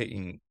ways of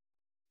hitting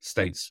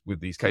states with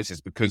these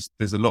cases, because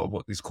there's a lot of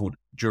what is called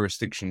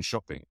jurisdiction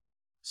shopping.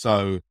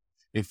 So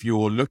if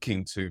you're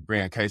looking to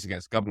bring a case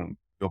against government,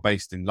 you're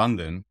based in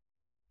London,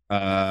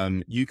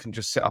 you can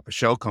just set up a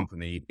shell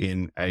company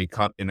in a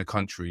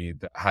country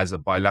that has a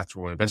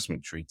bilateral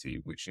investment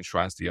treaty which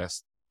enshrines the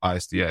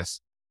ISDS.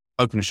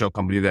 Open a shell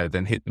company there,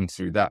 then hit them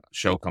through that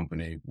shell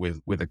company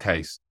with a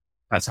case.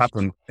 That's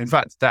happened. In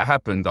fact, that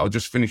happened. I'll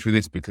just finish with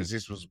this because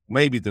this was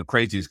maybe the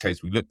craziest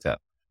case we looked at.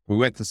 We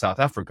went to South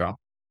Africa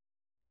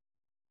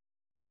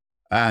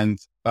and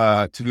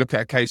to look at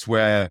a case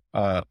where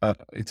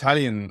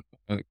Italian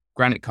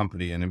granite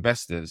company and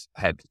investors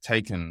had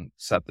taken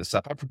the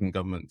South African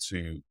government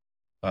to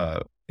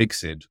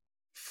ICSID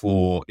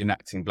for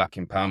enacting black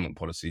empowerment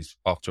policies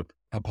after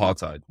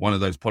apartheid. One of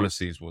those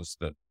policies was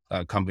that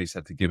companies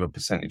had to give a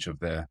percentage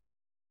of their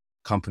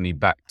company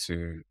back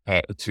to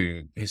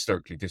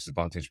historically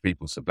disadvantaged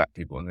people, so black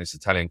people. And this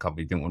Italian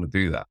company didn't want to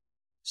do that.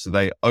 So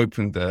they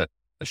opened a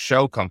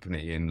shell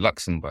company in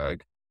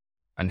Luxembourg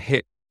and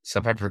hit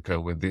South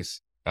Africa with this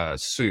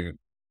suit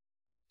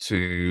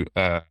to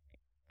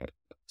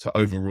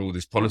overrule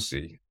this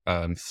policy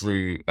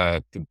through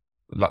the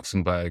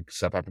Luxembourg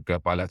South Africa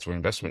bilateral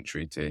investment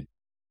treaty.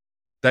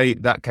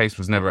 That case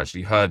was never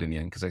actually heard in the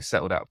end because they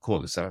settled out of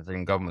court. The South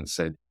African government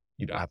said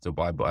you don't have to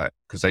abide by it,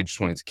 because they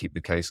just wanted to keep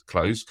the case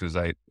closed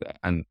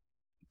and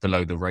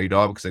below the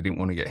radar, because they didn't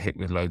want to get hit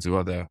with loads of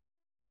other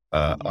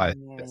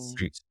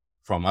suits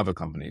from other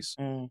companies.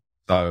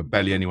 So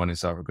barely anyone in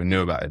South Africa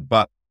knew about it.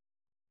 But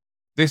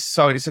it's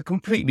a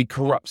completely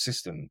corrupt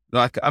system.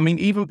 Like, I mean,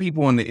 even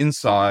people on the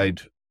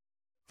inside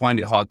find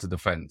it hard to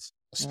defend,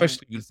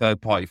 especially with third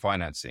party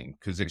financing,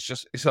 because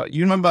it's like,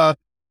 you remember,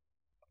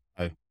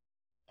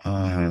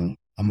 I'm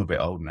a bit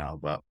old now,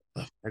 but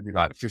maybe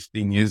like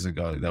 15 years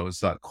ago, there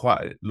was like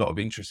quite a lot of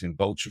interest in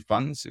vulture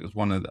funds. It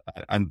was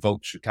and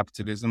vulture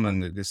capitalism,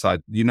 and this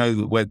side,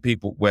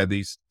 where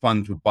these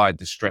funds would buy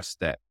distressed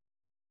debt.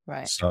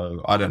 Right.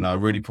 So I don't know, a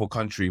really poor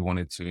country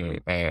wanted to,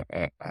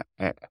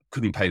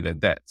 couldn't pay their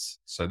debts.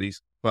 So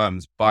these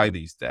firms buy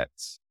these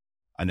debts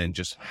and then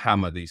just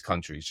hammer these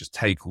countries, just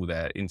take all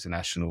their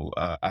international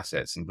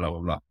assets and blah, blah,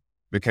 blah.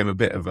 Became a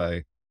bit of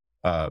a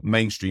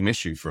mainstream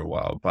issue for a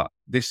while, but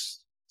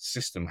this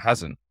system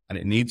hasn't. And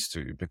it needs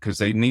to, because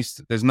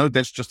there's no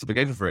debt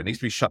justification for it. It needs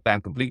to be shut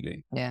down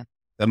completely. Yeah.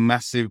 The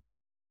massive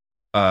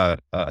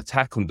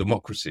attack on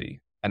democracy,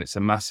 and it's a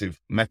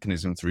massive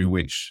mechanism through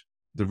which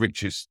the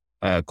richest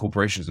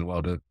corporations in the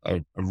world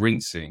are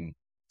rinsing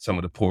some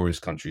of the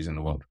poorest countries in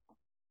the world.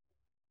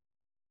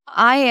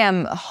 I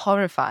am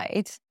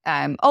horrified,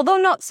 although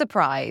not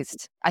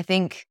surprised, I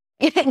think,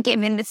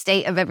 given the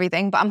state of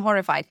everything, but I'm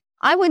horrified.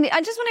 I'm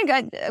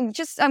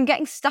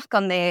getting stuck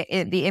on the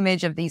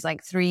image of these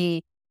like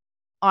three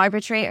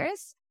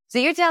arbitrators. So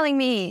you're telling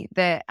me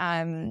that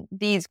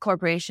these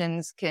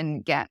corporations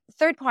can get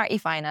third-party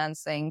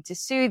financing to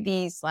sue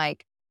these,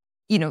 like,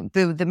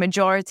 the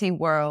majority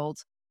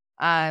world,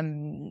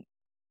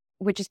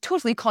 which is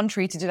totally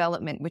contrary to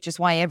development, which is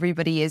why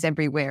everybody is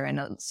everywhere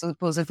and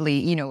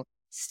supposedly,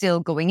 still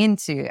going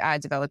into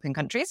developing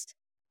countries.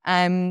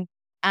 And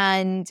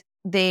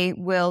they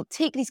will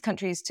take these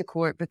countries to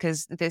court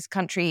because this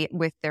country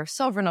with their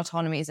sovereign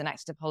autonomy has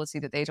enacted a policy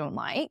that they don't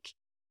like.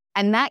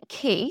 And that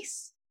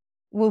case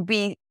will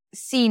be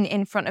seen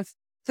in front of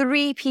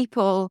three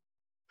people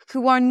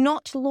who are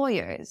not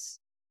lawyers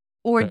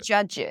or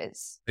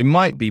judges. It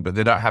might be, but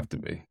they don't have to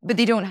be. But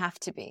they don't have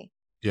to be.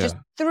 Yeah. Just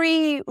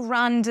three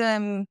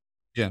random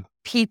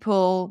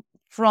people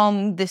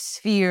from the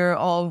sphere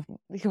of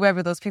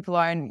whoever those people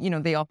are,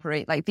 and they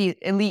operate like the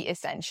elite,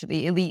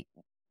 essentially elite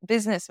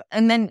business,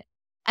 and then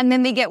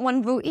they get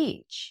one vote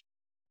each.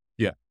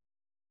 Yeah,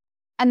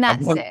 and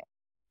that's it.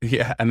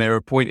 Yeah, and they're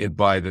appointed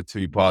by the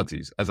two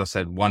parties. As I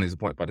said, one is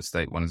appointed by the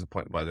state, one is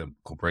appointed by the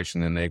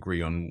corporation, and they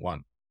agree on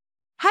one.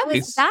 How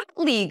is that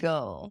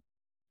legal?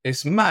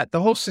 It's mad.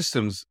 The whole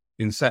system's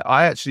insane.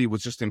 I actually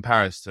was just in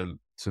Paris to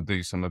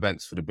do some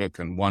events for the book,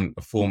 and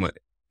a former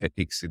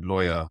ICSID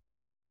lawyer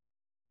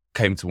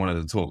came to one of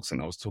the talks,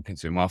 and I was talking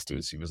to him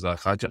afterwards. He was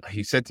like,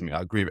 he said to me,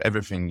 I agree with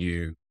everything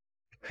you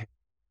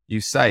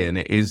say, and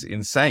it is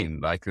insane.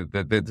 Like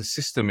the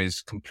system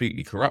is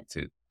completely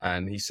corrupted.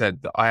 And he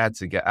said that I had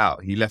to get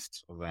out. He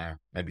left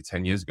there maybe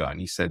 10 years ago. And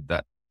he said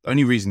that the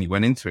only reason he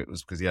went into it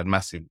was because he had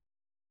massive,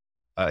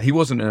 he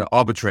wasn't an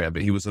arbitrator,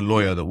 but he was a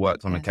lawyer that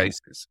worked on the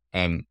cases.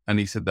 And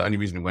he said the only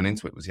reason he went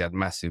into it was he had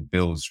massive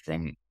bills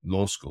from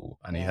law school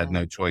and he had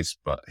no choice.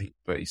 But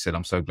he said,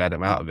 I'm so glad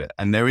I'm out of it.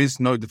 And there is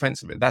no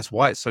defense of it. That's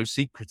why it's so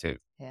secretive.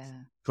 Yeah.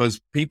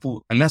 Because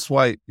people, and that's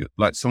why,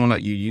 like someone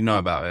like you know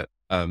about it.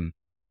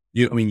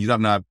 you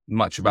don't know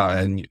much about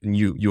it, and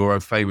you're au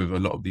fait with a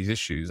lot of these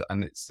issues,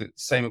 and it's the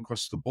same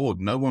across the board.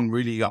 No one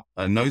really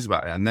knows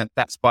about it, and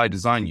that's by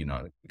design,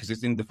 because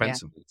it's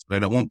indefensible. Yeah. So they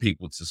don't want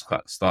people to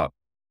start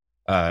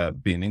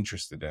being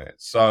interested in it.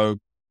 So,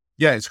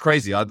 yeah, it's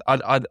crazy.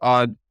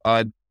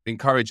 I'd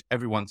encourage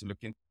everyone to look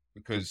into it,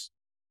 because,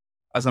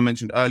 as I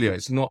mentioned earlier,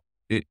 it's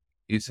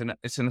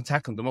an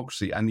attack on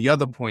democracy. And the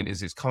other point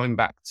is it's coming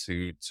back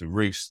to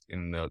roost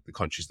in the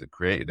countries that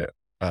created it.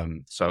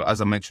 So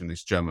as I mentioned,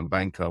 this German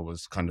banker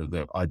was kind of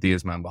the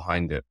ideas man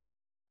behind it.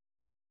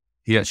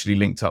 He actually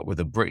linked up with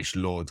a British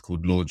lord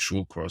called Lord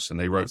Shawcross, and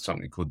they wrote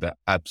something called the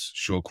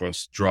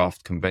Abs-Shawcross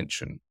Draft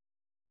Convention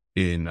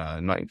in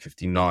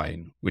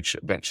 1959, which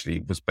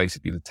eventually was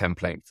basically the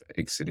template for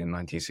ICSID in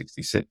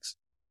 1966.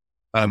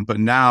 But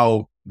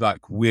now,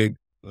 like, we're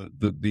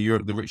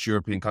the rich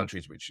European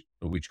countries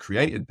which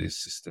created this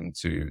system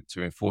to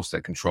enforce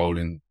their control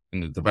in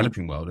the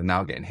developing world are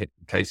now getting hit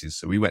with cases.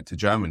 So we went to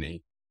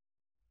Germany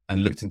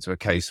and looked into a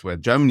case where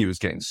Germany was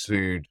getting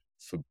sued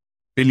for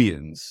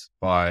billions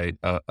by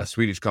a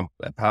Swedish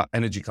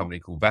energy company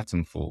called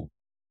Vattenfall,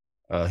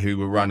 who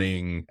were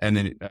running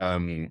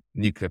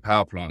nuclear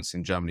power plants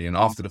in Germany. And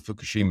after the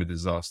Fukushima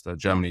disaster,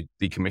 Germany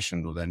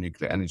decommissioned all their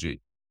nuclear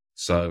energy.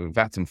 So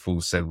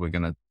Vattenfall said, we're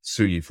going to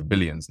sue you for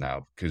billions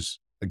now, because,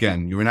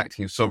 again, you're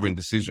enacting a sovereign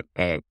decision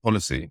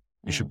policy.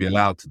 You should be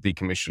allowed to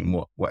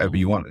decommission whatever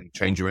you want and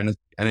change your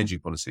energy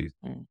policies.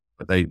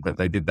 But they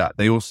did that.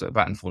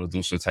 Vattenfall had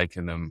also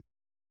taken them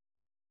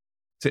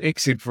to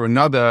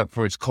ICSID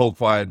for its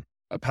coal-fired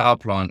power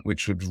plant,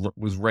 which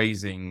was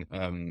raising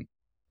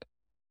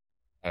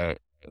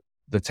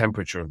the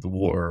temperature of the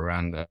water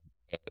around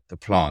the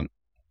plant.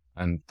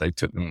 And they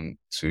took them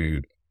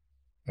to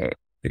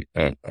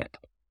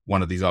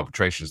one of these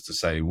arbitrations to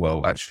say,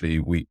 well,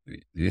 actually,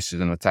 this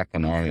is an attack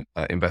on our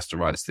investor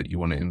rights that you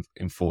want to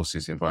enforce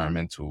this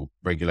environmental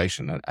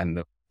regulation,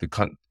 and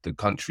the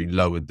country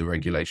lowered the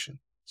regulation.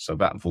 So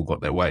Vattenfall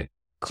got their way.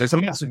 So it's a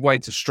massive way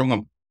to strong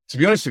them. To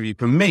be honest with you,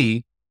 for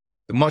me,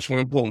 the much more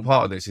important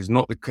part of this is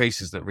not the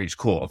cases that reach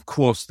court. Of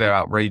course, they're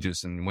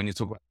outrageous. And when you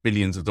talk about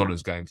billions of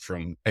dollars going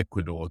from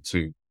Ecuador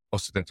to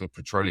Occidental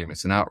Petroleum,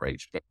 it's an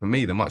outrage. But for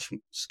me, the much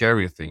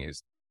scarier thing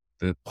is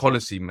the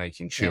policy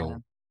making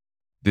chill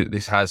that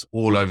this has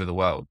all over the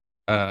world.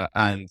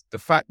 And the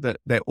fact that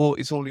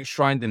it's all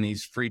enshrined in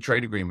these free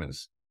trade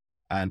agreements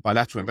and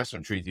bilateral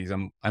investment treaties.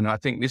 And I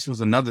think this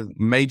was another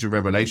major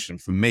revelation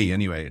for me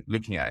anyway,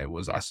 looking at it,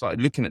 was I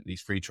started looking at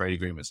these free trade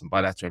agreements and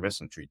bilateral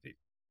investment treaties.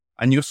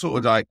 And you're sort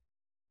of like,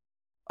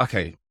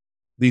 okay,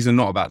 these are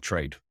not about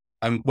trade.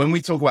 And when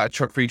we talk about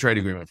a free trade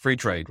agreement, free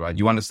trade, right,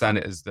 you understand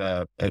it as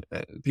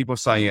people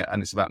saying it,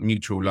 and it's about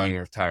mutual lowering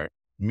of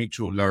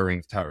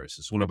tariffs.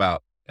 It's all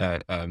about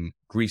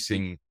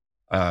greasing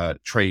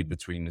trade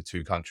between the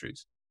two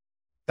countries.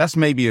 That's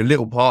maybe a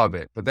little part of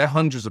it, but they're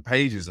hundreds of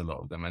pages, a lot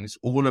of them. And it's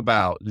all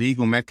about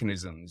legal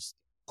mechanisms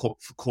for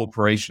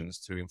corporations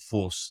to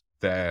enforce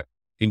their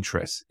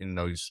interests in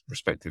those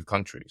respective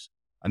countries.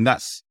 And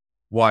that's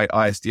why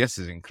ISDS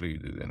is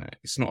included in it.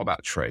 It's not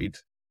about trade.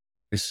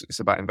 It's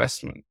about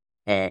investment.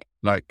 It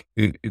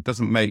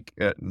doesn't make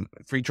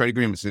free trade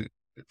agreements.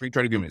 Free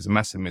trade agreement is a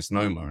massive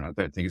misnomer, and I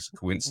don't think it's a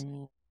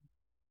coincidence.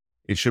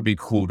 It should be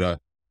called a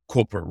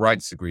corporate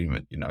rights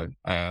agreement,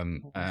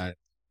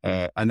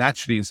 and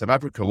actually in South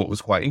Africa, what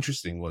was quite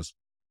interesting was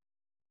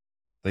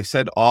they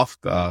said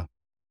after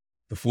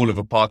the fall of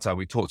apartheid,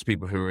 we talked to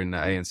people who were in the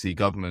ANC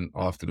government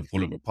after the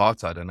fall of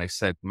apartheid, and they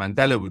said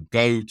Mandela would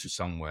go to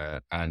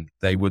somewhere and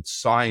they would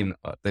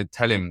they'd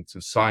tell him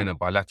to sign a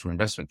bilateral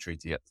investment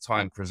treaty, at the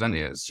time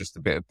presenting it as just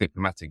a bit of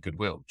diplomatic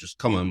goodwill. Just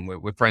come on,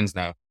 we're friends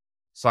now,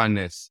 sign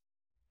this.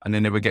 And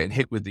then they were getting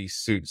hit with these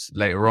suits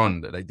later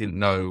on that they didn't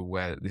know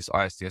where this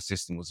ISDS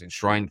system was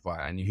enshrined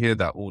by. And you hear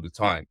that all the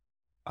time.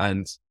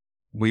 And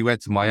we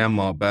went to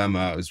Myanmar,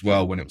 Burma as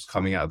well, when it was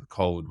coming out of the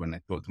cold, when they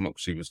thought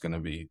democracy was going to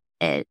be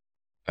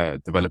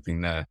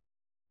developing there.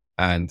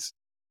 And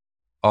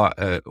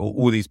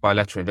all these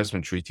bilateral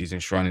investment treaties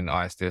enshrining the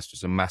ISDS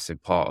was a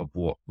massive part of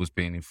what was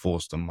being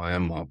enforced on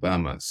Myanmar,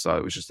 Burma. So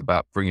it was just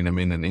about bringing them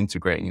in and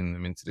integrating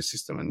them into the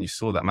system. And you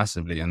saw that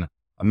massively. And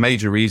a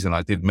major reason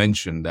I did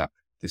mention that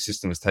the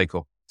system was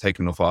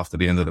taken off after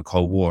the end of the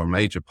Cold War, a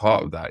major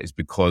part of that is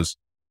because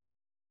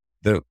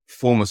the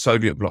former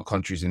Soviet bloc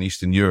countries in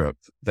Eastern Europe,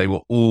 they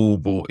were all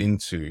bought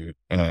into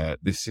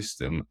this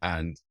system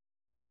and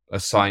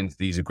assigned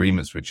these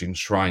agreements which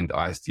enshrined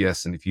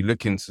ISDS. And if you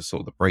look into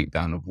sort of the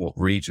breakdown of what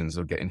regions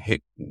are getting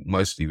hit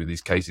mostly with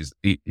these cases,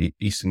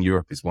 Eastern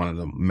Europe is one of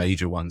the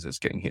major ones that's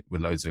getting hit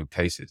with loads of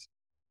cases.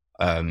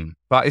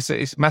 But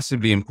it's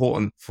massively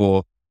important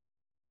for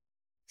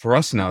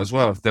us now as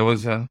well.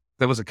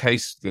 There was a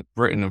case that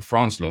Britain and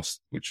France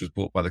lost, which was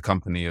bought by the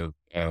company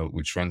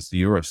which runs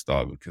the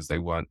Eurostar, because they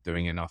weren't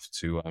doing enough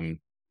to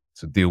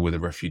deal with the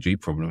refugee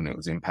problem, and it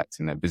was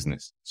impacting their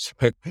business. So,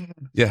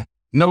 yeah,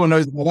 no one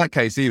knows about that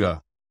case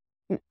either.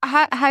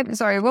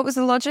 Sorry, what was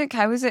the logic?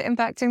 How was it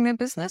impacting their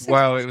business?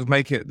 Well, it was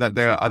make it that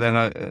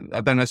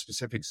I don't know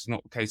specifics. It's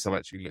not the case I've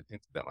actually looked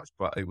into that much,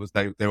 but it was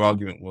their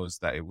argument was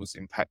that it was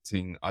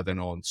impacting, I don't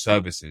know, on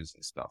services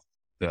and stuff.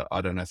 That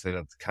I don't know if they'd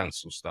have to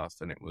cancel stuff,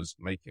 and it was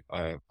making,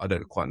 I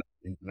don't quite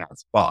know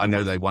that, but I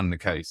know they won the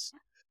case.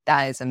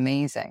 That is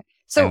amazing.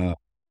 So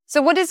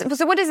what does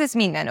this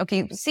mean then?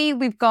 Okay, see,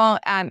 we've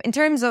got, in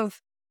terms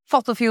of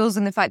fossil fuels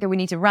and the fact that we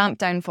need to ramp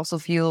down fossil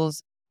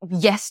fuels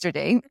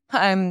yesterday,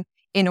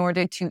 in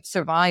order to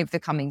survive the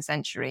coming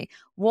century.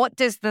 What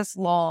does this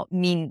law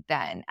mean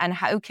then? And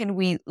how can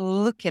we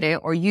look at it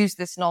or use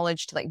this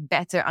knowledge to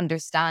better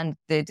understand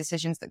the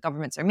decisions that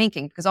governments are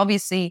making? Because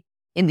obviously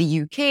in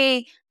the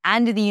UK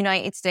and in the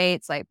United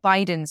States,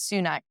 Biden,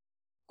 Sunak,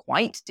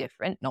 quite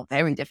different, not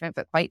very different,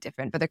 but quite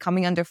different, but they're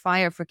coming under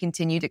fire for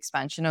continued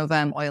expansion of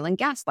oil and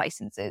gas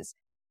licenses.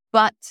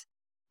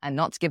 And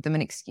not to give them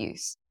an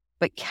excuse,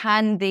 but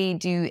can they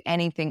do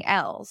anything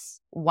else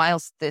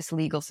whilst this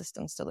legal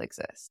system still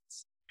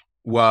exists?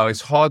 Well,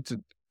 it's hard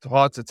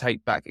to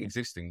take back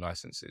existing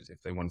licenses if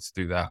they wanted to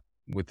do that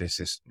with this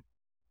system,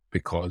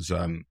 because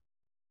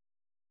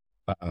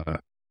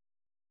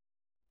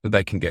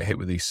they can get hit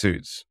with these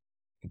suits.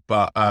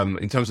 But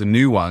in terms of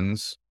new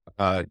ones,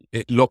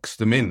 it locks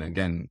them in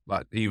again.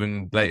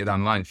 Even later down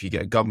the line, if you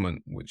get a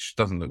government, which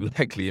doesn't look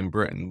likely in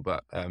Britain,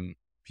 but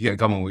if you get a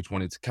government which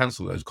wanted to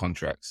cancel those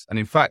contracts, and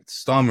in fact,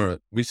 Starmer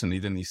recently,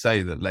 didn't he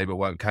say that Labour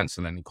won't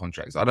cancel any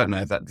contracts? I don't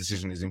know if that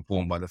decision is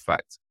informed by the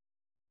fact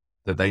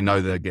that they know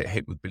they'll get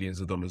hit with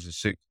billions of dollars of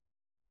suits.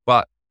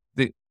 But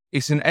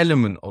it's an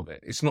element of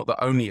it. It's not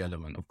the only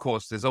element. Of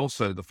course, there's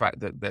also the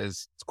fact that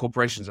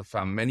corporations have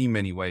found many,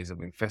 many ways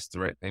of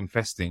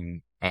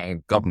infesting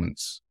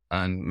governments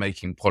and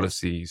making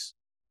policies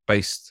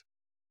based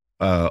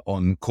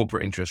on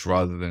corporate interests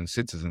rather than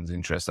citizens'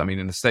 interests. I mean,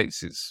 in the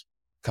States, it's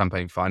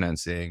campaign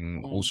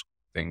financing, all sorts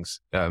of things.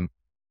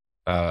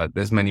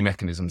 There's many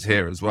mechanisms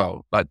here as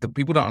well. The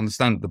people don't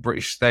understand that the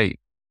British state,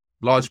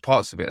 large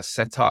parts of it are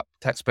set up,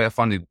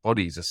 taxpayer-funded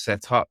bodies are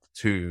set up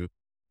to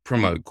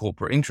promote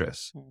corporate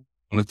interests.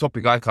 On the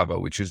topic I cover,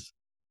 which is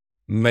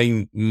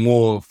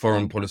more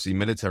foreign policy,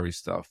 military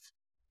stuff,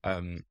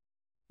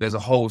 there's a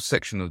whole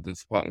section of the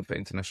Department for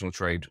International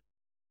Trade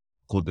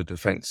called the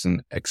Defense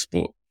and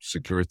Export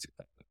Security,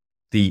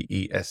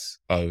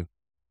 DESO,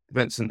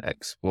 Defense and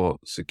Export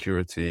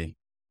Security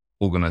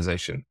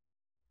Organization.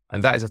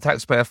 And that is a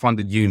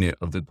taxpayer-funded unit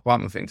of the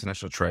Department for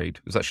International Trade.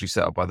 It was actually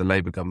set up by the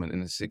Labour government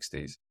in the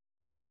 60s,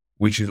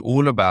 which is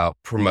all about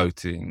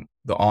promoting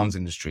the arms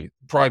industry,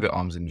 private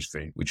arms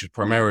industry, which is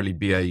primarily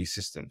BAE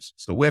Systems.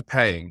 So we're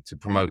paying to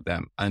promote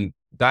them. And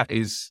that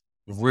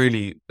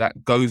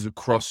goes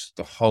across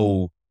the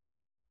whole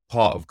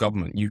part of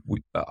government.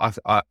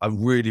 I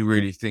really,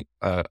 really think,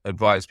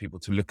 advise people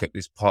to look at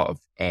this part of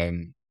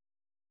the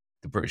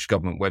British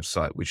government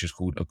website, which is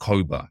called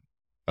ACOBA.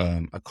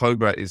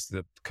 ACOBA is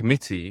the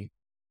committee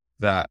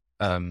that,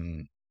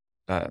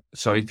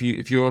 so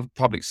if you're a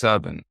public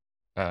servant,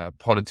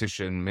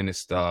 politician,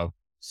 minister,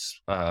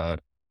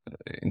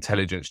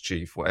 intelligence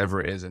chief,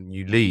 whatever it is, and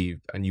you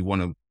leave and you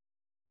want to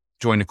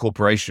join a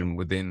corporation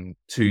within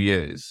 2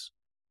 years,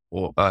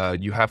 or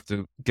you have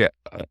to get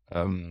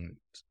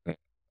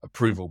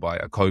approval by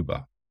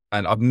ACOBA.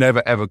 And I've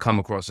never, ever come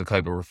across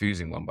ACOBA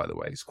refusing one, by the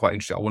way. It's quite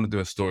interesting. I want to do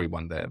a story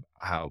one day about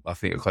how I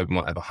think ACOBA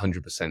might have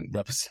 100%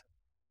 represent.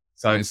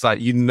 So it's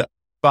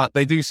but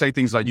they do say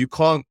things like you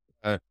can't,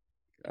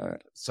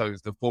 so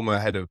the former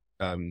head of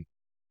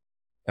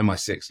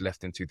MI6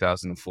 left in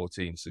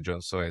 2014, Sir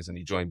John Sawyers, and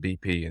he joined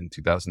BP in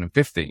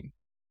 2015.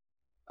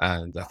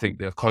 And I think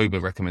the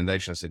ACOBA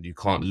recommendation said you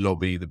can't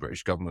lobby the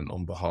British government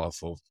on behalf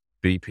of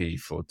BP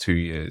for 2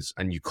 years,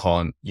 and you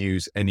can't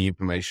use any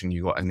information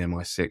you got in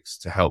MI6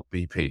 to help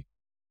BP.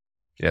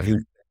 Yeah.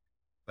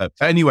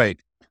 Anyway,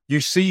 you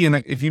see,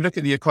 if you look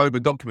at the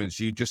ACOBA documents,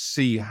 you just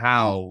see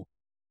how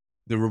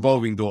the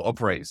revolving door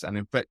operates. And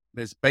in fact,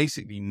 there's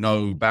basically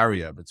no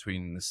barrier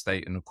between the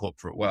state and the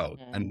corporate world,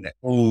 and they're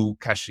all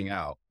cashing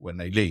out when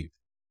they leave.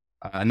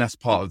 And that's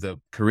part of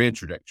the career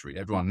trajectory.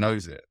 Everyone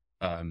knows it.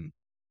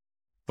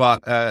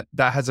 But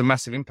that has a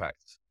massive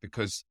impact,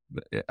 because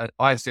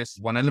ISS is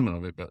one element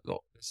of it, but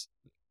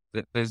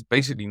there's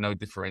basically no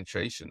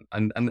differentiation.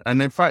 And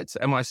in fact,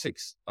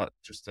 MI6,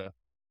 just to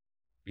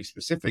be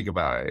specific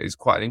about it, is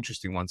quite an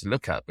interesting one to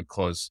look at,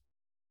 because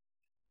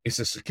it's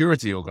a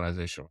security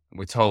organization.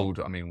 We're told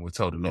a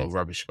lot of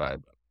rubbish about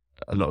it.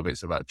 A lot of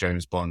it's about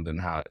James Bond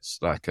and how it's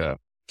like a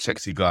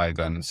sexy guy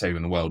going and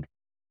saving the world,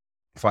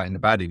 fighting the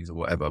baddies or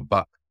whatever.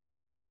 But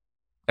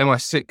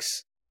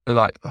MI6,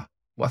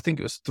 I think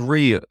it was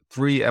three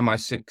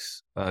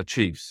MI6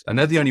 chiefs, and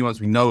they're the only ones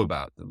we know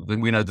about,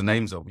 we know the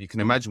names of. You can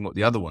imagine what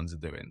the other ones are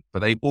doing, but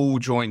they all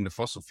joined the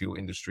fossil fuel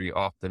industry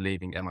after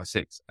leaving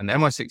MI6. And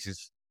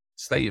MI6's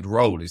stated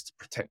role is to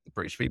protect the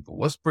British people.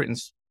 What's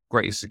Britain's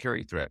greatest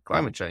security threat?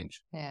 Climate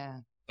change. Yeah.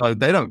 So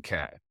they don't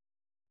care.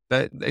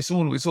 It's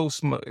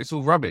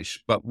all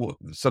rubbish. But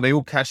so they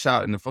all cash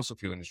out in the fossil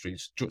fuel industry.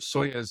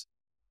 Sawyers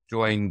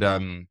joined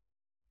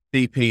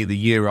BP the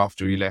year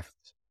after he left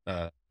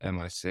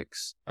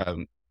MI6.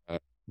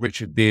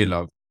 Richard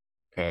Dearlove,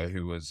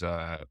 who was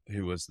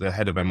the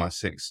head of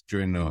MI6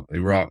 during the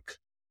Iraq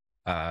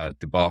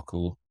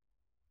debacle,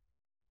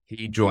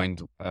 he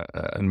joined an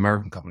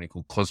American company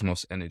called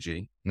Cosmos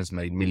Energy and has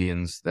made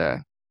millions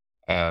there.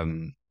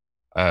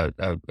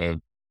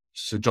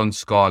 Sir John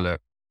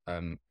Scarlett,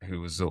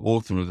 who was the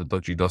author of the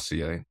Dodgy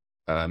Dossier,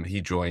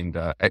 he joined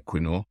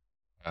Equinor,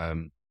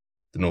 the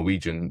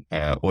Norwegian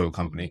oil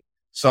company.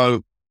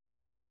 So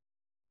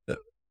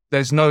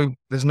there's no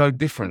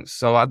difference.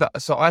 So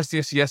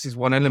ISDS, yes, is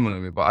one element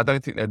of it, but I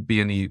don't think there'd be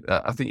any.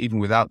 I think even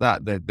without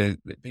that,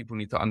 people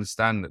need to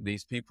understand that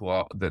these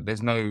people that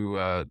there's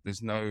no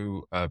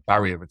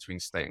barrier between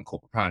state and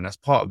corporate power, and that's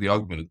part of the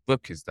argument of the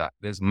book, is that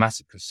there's a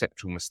massive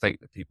conceptual mistake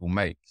that people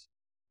make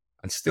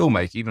and still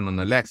make, even on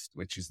the left,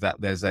 which is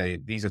that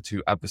these are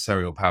two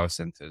adversarial power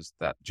centers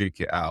that duke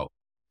it out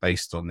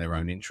based on their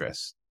own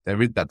interests.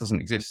 That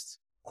doesn't exist.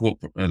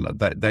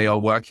 They are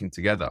working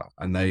together,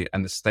 and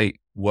the state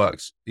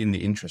works in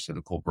the interest of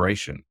the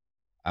corporation.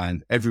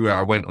 And everywhere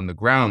I went on the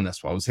ground,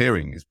 that's what I was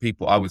hearing is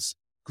people. This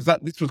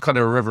was kind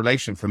of a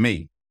revelation for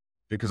me,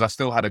 because I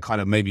still had a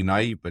kind of maybe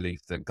naive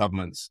belief that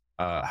governments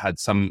had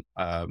some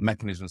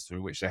mechanisms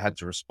through which they had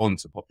to respond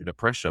to popular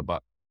pressure.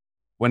 But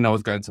when I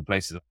was going to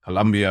places like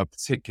Colombia,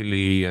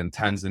 particularly, and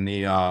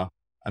Tanzania,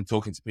 and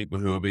talking to people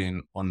who are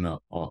being on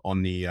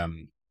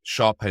the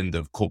sharp end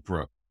of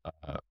corporate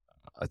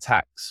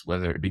attacks,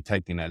 whether it be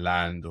taking their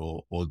land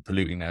or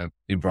polluting their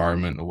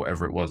environment or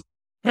whatever it was,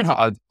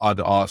 I'd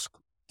ask,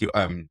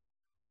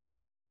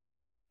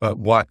 but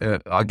why?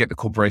 I get the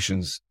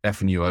corporations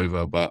effing you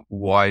over, but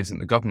why isn't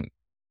the government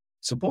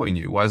supporting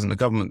you? Why isn't the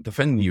government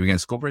defending you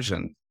against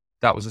corporation?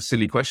 That was a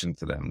silly question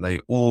to them. They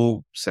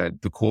all said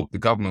the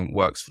government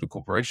works for the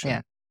corporation.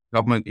 Yeah.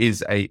 Government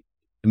is a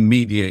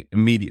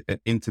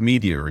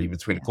intermediary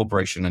between the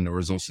corporation and the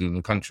resources of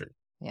the country.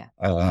 Yeah.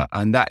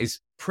 And that is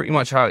pretty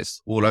much how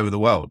it's all over the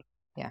world.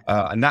 Yeah.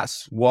 And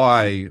that's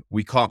why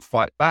we can't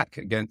fight back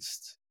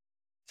against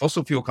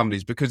fossil fuel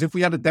companies, because if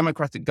we had a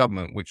democratic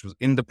government which was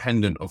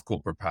independent of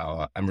corporate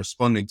power and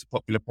responding to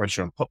popular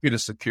pressure and popular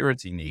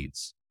security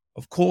needs,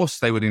 of course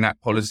they would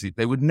enact policy.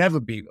 They would never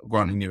be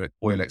granting you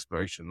oil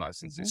exploration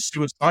licenses. It's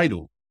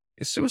suicidal.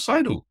 It's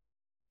suicidal.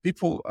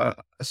 People.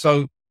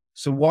 So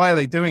why are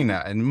they doing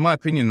that? And in my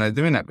opinion, they're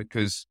doing that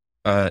because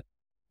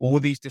all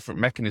these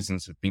different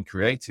mechanisms have been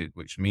created,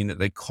 which mean that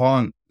they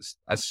can't,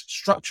 as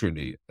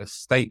structurally, a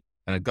state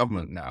and a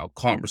government now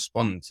can't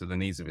respond to the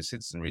needs of its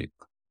citizenry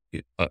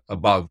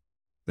above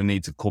the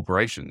needs of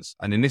corporations.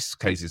 And in this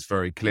case, it's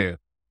very clear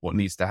what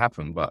needs to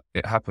happen, but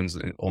it happens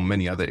on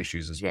many other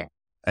issues as well.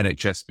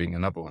 NHS being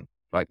another one.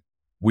 Like,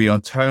 we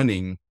are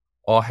turning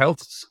our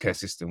healthcare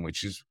system,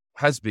 which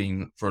has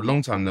been for a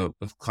long time the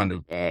kind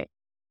of a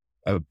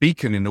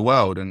beacon in the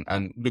world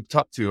and looked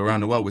up to around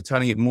the world. We're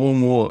turning it more and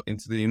more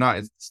into the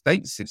United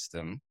States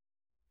system,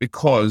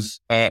 because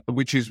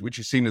which is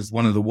seen as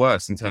one of the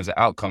worst in terms of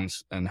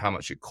outcomes and how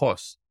much it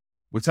costs.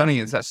 We're turning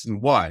it into that system.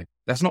 Why?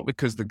 That's not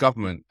because the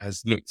government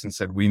has looked and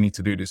said we need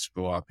to do this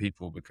for our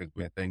people because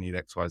they need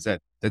X, Y, Z.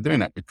 They're doing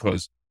that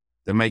because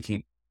they're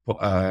making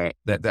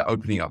they're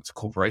opening up to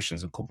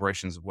corporations, and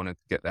corporations have wanted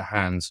to get their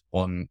hands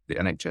on the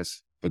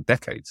NHS for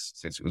decades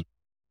since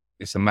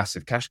it's a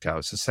massive cash cow.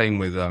 It's the same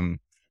with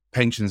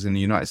pensions in the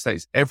United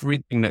States.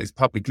 Everything that is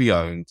publicly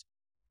owned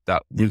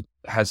that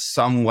has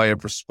some way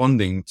of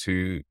responding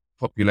to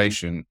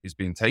population is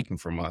being taken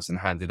from us and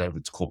handed over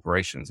to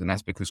corporations. And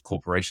that's because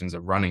corporations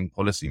are running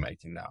policy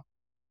making now.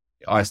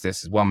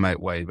 ISDS is one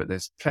way, but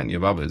there's plenty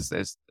of others.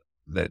 There's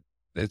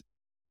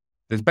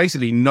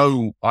basically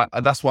no,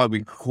 that's why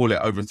we call it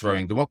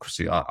overthrowing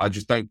democracy. I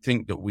just don't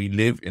think that we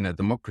live in a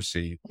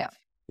democracy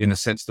in a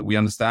sense that we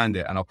understand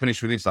it. And I'll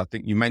finish with this. I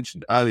think you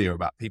mentioned earlier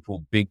about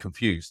people being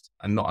confused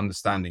and not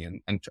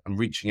understanding and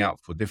reaching out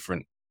for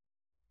different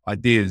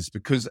ideas,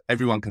 because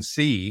everyone can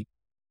see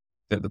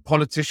that the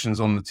politicians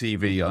on the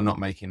TV are not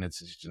making the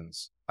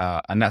decisions.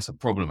 And that's a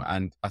problem.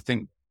 And I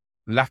think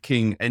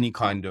lacking any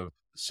kind of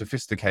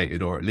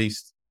sophisticated or at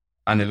least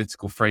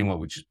analytical framework,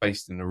 which is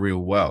based in the real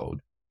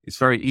world, it's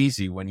very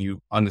easy when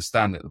you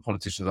understand that the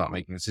politicians aren't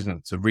making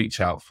decisions to reach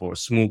out for a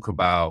small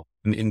cabal,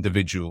 an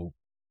individual,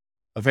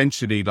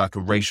 eventually like a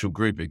racial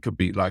group. It could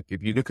be like,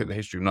 if you look at the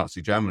history of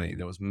Nazi Germany,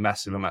 there was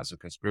massive amounts of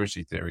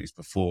conspiracy theories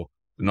before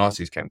the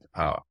Nazis came to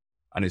power.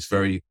 And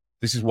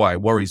this is why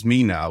it worries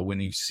me now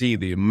when you see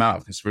the amount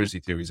of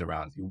conspiracy theories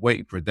around. You're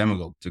waiting for a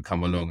demagogue to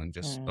come along and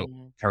just a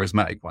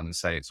charismatic one and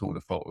say it's all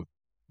the fault of.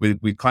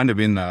 We're kind of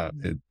in a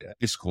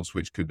discourse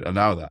which could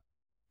allow that.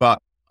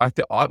 But I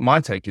think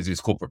my take is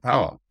it's corporate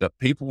power, that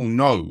people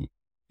know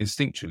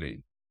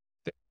instinctually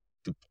that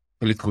the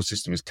political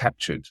system is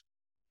captured,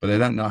 but they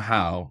don't know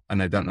how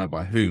and they don't know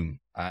by whom.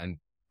 And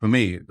for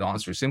me, the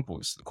answer is simple.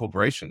 It's the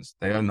corporations.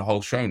 They own the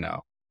whole show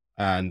now.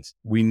 And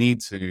we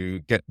need to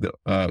get get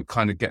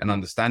an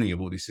understanding of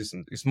all these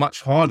systems. It's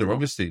much harder,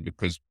 obviously,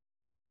 because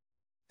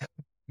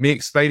me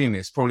explaining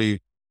this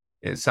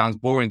it sounds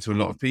boring to a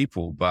lot of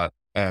people, but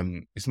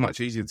it's much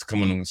easier to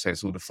come along and say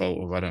it's all the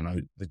fault of, I don't know,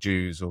 the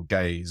Jews or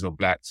gays or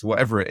blacks,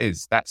 whatever it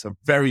is. That's a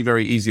very,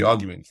 very easy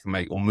argument you can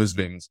make, or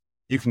Muslims.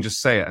 You can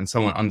just say it and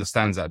someone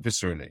understands that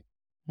viscerally.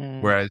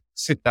 Whereas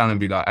sit down and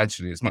be like,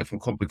 actually, it's much more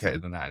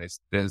complicated than that.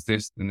 There's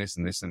this and this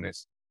and this and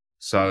this.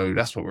 So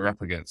that's what we're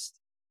up against.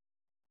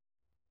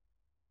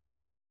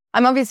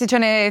 I'm obviously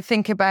trying to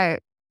think about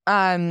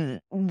the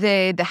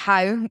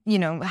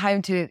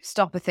how to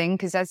stop a thing,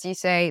 because as you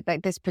say,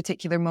 like, this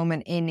particular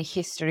moment in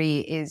history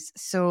is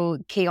so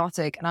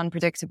chaotic and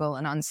unpredictable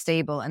and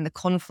unstable, and the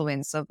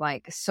confluence of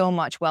like so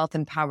much wealth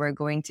and power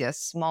going to a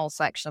small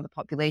section of the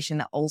population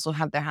that also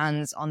have their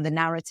hands on the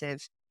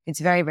narrative, it's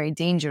very, very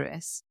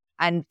dangerous.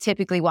 And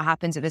typically what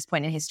happens at this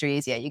point in history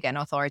is, you get an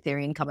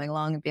authoritarian coming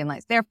along and being like,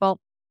 it's their fault,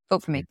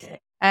 vote for me.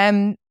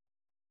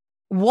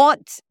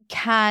 What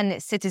can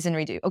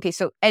citizenry do? Okay,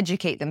 so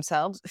educate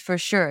themselves for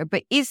sure.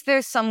 But is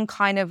there some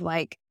kind of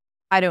like,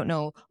 I don't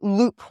know,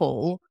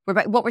 loophole?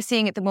 What we're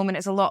seeing at the moment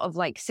is a lot of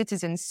like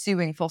citizens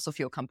suing fossil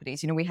fuel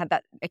companies. We had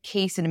a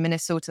case in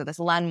Minnesota, this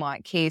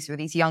landmark case where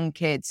these young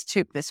kids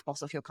took this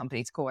fossil fuel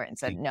company to court and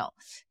said no,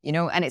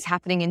 and it's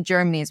happening in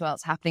Germany as well.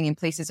 It's happening in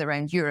places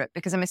around Europe,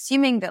 because I'm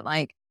assuming that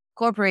like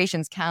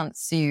corporations can't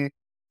sue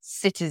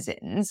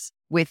citizens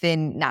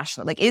within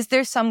national, like, is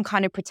there some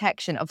kind of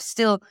protection of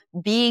still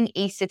being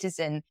a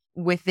citizen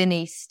within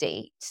a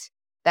state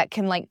that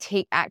can like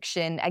take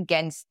action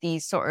against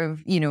these sort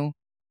of,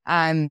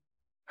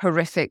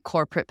 horrific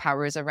corporate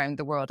powers around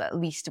the world, at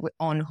least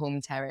on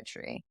home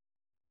territory?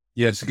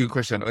 Yeah, it's a good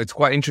question. It's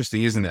quite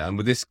interesting, isn't it? And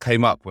this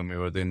came up when we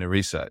were doing the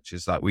research.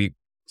 It's like we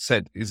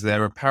said, is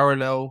there a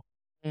parallel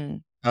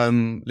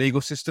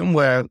legal system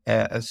where,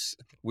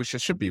 which there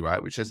should be,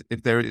 right? Which is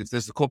if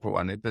there's the corporate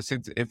one,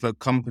 if a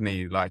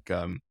company like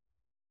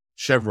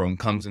Chevron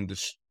comes and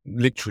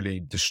literally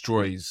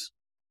destroys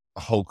a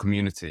whole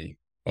community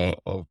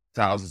of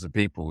thousands of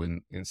people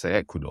in say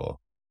Ecuador,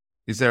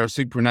 is there a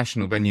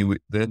supranational venue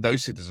that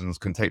those citizens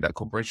can take that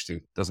corporation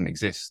to? It doesn't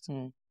exist.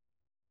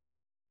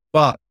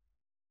 But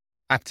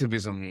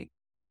activism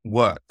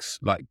works.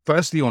 Like,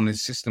 firstly, on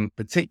this system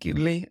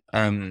particularly,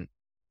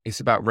 it's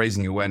about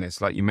raising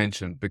awareness, like you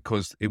mentioned,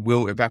 because it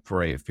will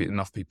evaporate if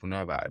enough people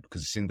know about it,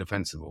 because it's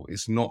indefensible.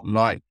 It's not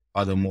like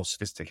other more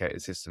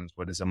sophisticated systems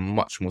where there's a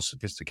much more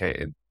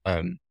sophisticated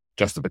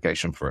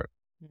justification for it.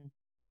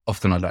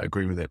 Often I don't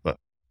agree with it, but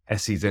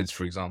SEZs,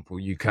 for example,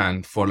 you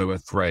can follow a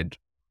thread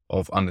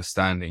of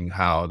understanding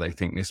how they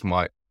think this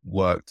might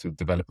work to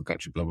develop a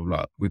country, blah, blah,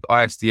 blah. With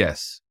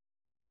ISDS,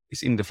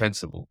 it's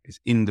indefensible. It's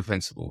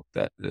indefensible.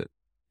 That the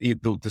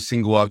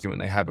single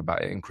argument they have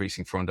about it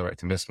increasing foreign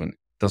direct investment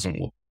doesn't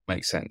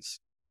make sense.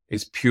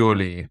 It's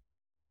purely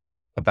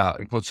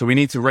about, so we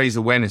need to raise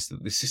awareness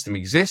that the system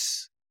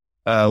exists,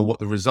 what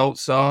the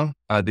results are,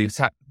 the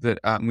attack that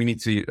we need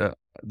to,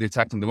 the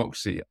attack on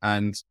democracy,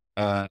 and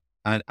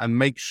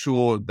make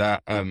sure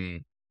that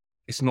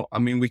it's not. I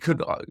mean, you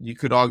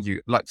could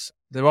argue, like,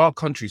 there are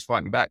countries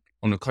fighting back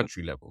on a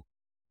country level.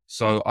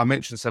 So I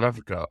mentioned South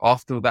Africa.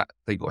 After that,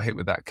 they got hit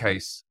with that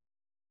case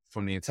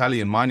from the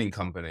Italian mining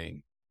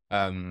company.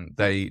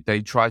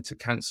 They tried to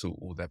cancel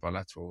all their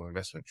bilateral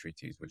investment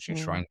treaties, which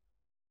enshrine.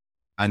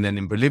 And then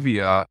in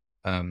Bolivia,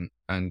 so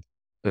in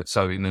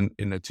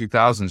the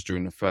 2000s,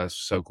 during the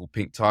first so-called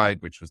pink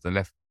tide, which was the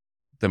left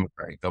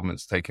democratic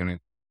governments taken in,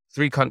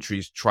 3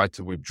 countries tried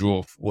to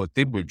withdraw, or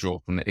did withdraw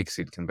from the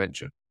ICSID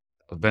convention: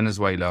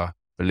 Venezuela,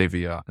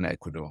 Bolivia, and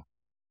Ecuador.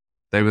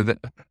 They were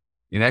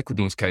in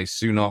Ecuador's case,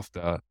 soon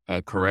after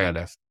Correa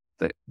left,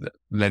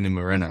 Lenin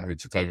Moreno, who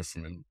took over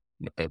from him,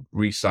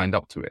 re-signed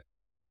up to it.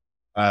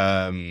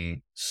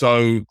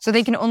 So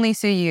they can only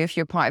sue you if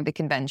you're part of the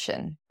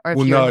convention, or if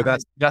well, you're no,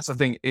 that's the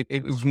thing.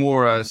 It was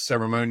more a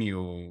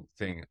ceremonial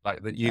thing,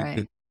 like that.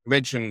 The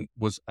convention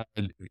was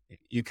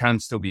you can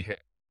still be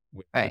hit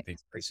with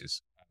these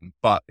cases,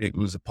 but it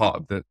was a part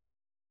of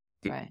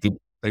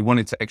they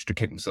wanted to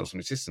extricate themselves from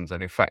the systems,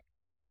 and in fact,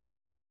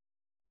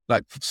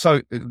 like,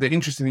 so the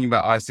interesting thing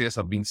about ISDS,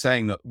 I've been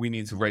saying that we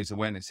need to raise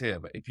awareness here,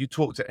 but if you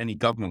talk to any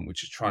government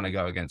which is trying to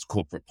go against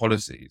corporate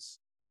policies,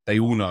 they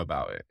all know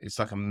about it. It's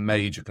like a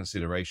major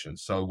consideration.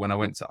 So when I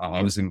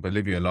was in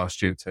Bolivia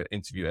last year to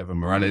interview Evo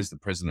Morales, the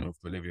president of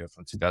Bolivia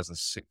from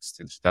 2006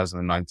 to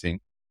 2019.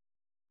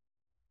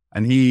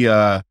 And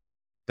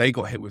they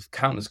got hit with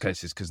countless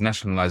cases because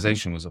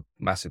nationalization was a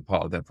massive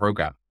part of their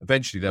program.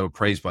 Eventually, they were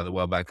praised by the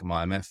World Bank and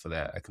IMF for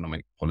their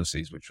economic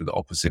policies, which were the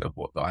opposite of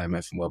what the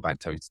IMF and World Bank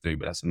tell you to do,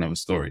 but that's another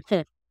story.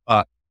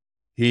 But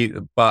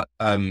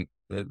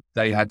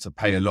they had to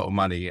pay a lot of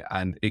money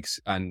and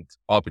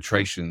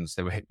arbitrations.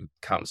 They were hit with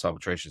countless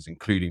arbitrations,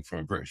 including from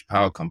a British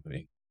power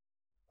company,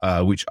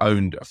 which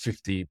owned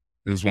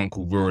there was one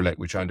called Ruralec,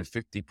 which owned a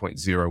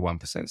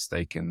 50.01%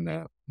 stake in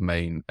the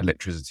main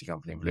electricity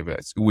company in Bolivia.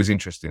 It's always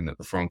interesting that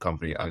the foreign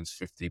company owns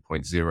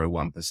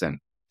 50.01%,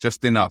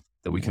 just enough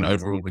that we can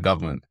overrule the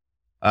government.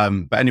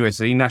 But anyway,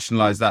 so he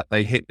nationalized that.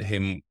 They hit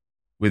him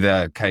with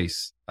a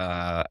case,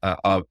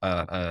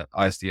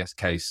 ISDS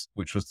case,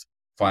 which was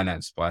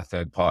financed by a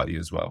third party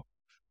as well.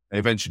 They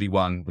eventually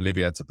won.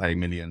 Bolivia had to pay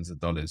millions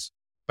of dollars.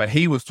 But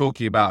he was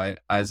talking about it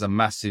as a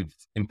massive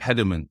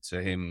impediment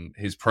to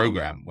his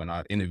program when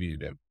I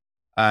interviewed him.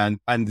 And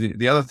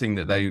the other thing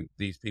that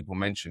these people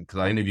mentioned, because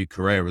I interviewed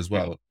Correa as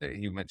well,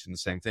 he mentioned the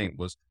same thing,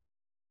 was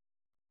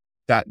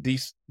that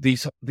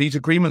these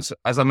agreements,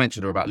 as I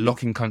mentioned, are about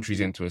locking countries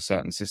into a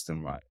certain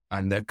system, right?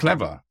 And they're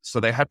clever.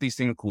 So they have these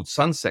things called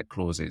sunset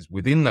clauses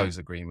within those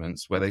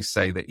agreements where they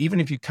say that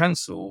even if you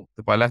cancel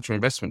the bilateral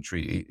investment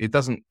treaty, it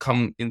doesn't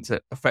come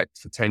into effect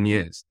for 10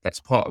 years. That's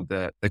part of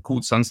they're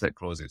called sunset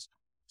clauses.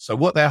 So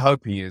what they're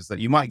hoping is that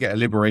you might get a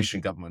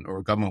liberation government or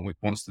a government which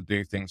wants to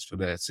do things for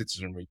their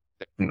citizenry,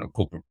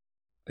 corporate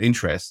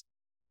interests,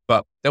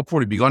 but they'll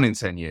probably be gone in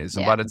 10 years.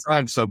 And by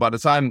the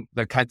time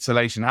the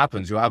cancellation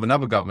happens, you'll have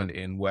another government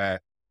in where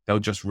they'll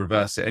just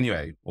reverse it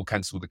anyway or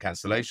cancel the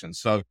cancellation.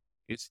 So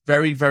it's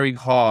very, very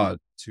hard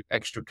to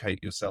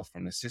extricate yourself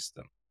from the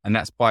system. And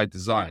that's by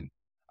design.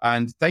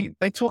 And they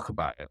talk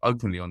about it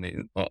openly on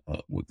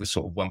with the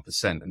sort of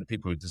 1% and the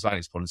people who design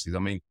these policies. I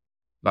mean,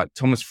 like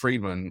Thomas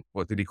Friedman,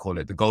 what did he call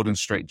it? The golden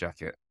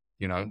straitjacket.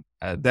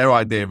 Their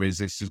idea is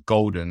this is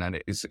golden and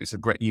it's a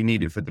great, you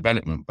need it for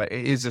development, but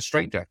it is a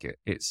straitjacket.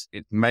 It's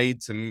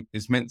meant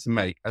to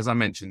make, as I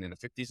mentioned, in the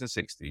 50s and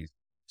 60s,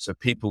 so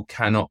people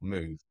cannot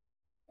move.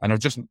 And I've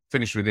just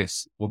finished with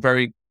this. Well,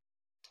 very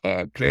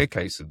clear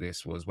case of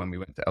this was when we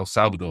went to El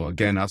Salvador.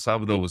 Again, El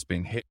Salvador was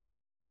being hit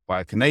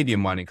by a Canadian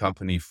mining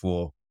company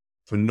for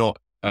not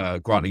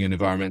granting an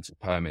environmental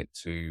permit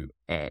to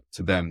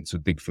them to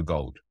dig for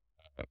gold.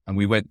 And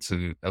we went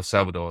to El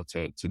Salvador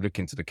to look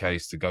into the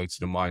case, to go to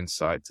the mine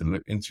site,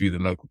 to interview the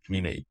local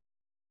community.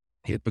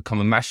 It had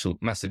become a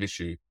massive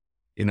issue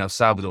in El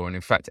Salvador. And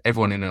in fact,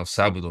 everyone in El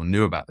Salvador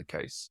knew about the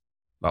case,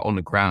 like on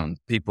the ground.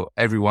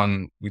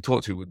 Everyone we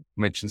talked to would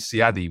mention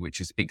CIADI, which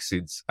is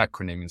ICSID's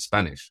acronym in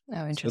Spanish.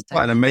 Oh, interesting. So it's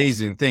quite an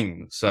amazing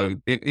thing. So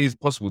it is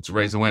possible to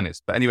raise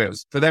awareness. But anyway,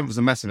 for them, it was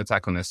a massive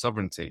attack on their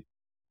sovereignty.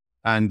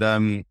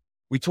 And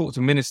we talked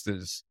to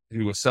ministers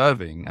who were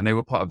serving, and they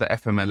were part of the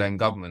FMLN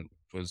government,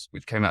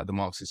 which came out of the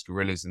Marxist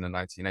guerrillas in the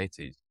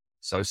 1980s.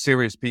 So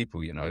serious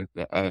people,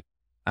 but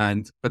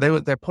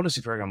their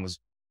policy program was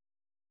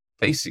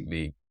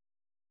basically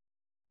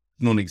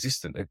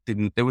non-existent.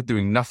 They were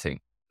doing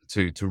nothing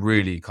to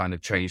really kind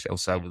of change El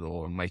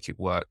Salvador and make it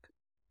work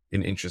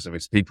in the interest of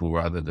its people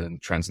rather than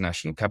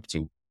transnational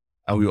capital.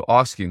 And we were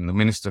asking the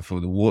minister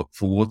for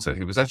water,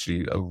 who was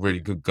actually a really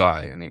good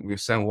guy. And we were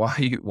saying, why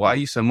are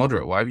you so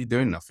moderate? Why are you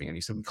doing nothing? And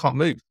he said, we can't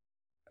move.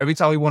 Every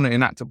time we want to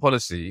enact a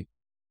policy,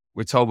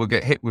 we're told we'll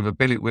get hit with $1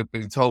 billion. We're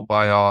being told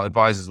by our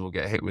advisors we'll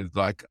get hit with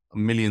like $1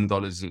 million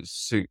of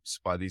suits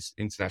by these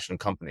international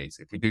companies.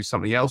 If we do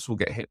something else, we'll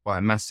get hit by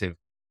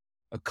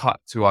a cut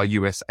to our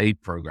US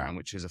aid program,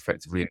 which is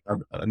effectively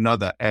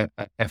another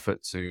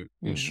effort to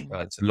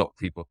lock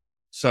people.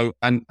 So,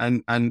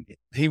 and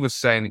he was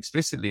saying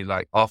explicitly,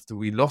 like after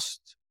we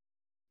lost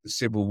the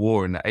civil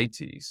war in the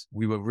 80s,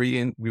 we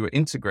were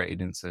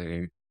integrated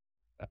into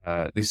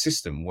this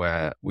system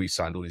where we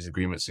signed all these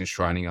agreements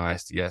enshrining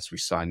ISDS. We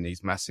signed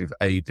these massive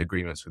aid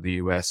agreements with the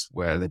US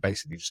where they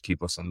basically just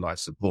keep us on life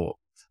support.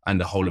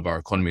 And the whole of our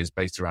economy is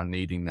based around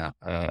needing that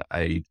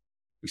aid.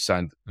 We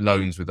signed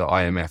loans with the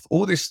IMF,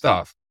 all this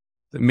stuff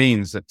that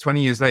means that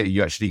 20 years later,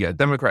 you actually get a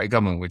democratic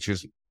government, which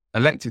is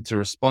elected to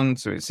respond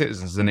to its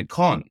citizens, and it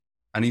can't.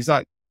 And he's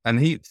like,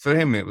 for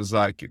him, it was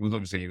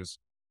obviously he was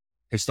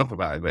pissed off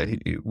about it, but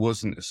it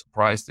wasn't a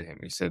surprise to him.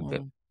 He said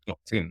that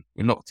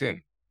we're locked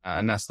in.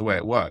 And that's the way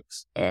it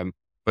works.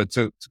 But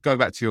to go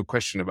back to your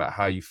question about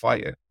how you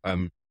fight it,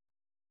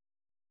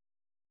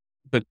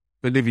 but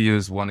Bolivia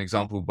is one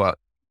example, but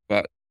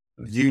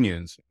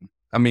unions.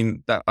 I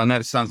mean, I know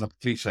it sounds like a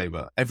cliche,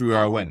 but everywhere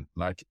I went,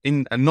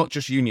 and not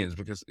just unions,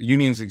 because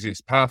unions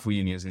exist, powerful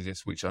unions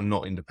exist, which are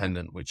not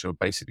independent, which are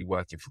basically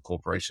working for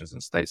corporations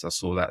and states. I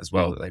saw that as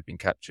well, that they've been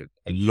captured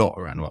a lot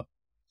around the world.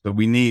 But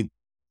we need to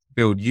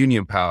build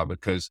union power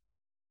because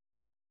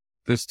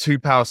there's two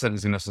power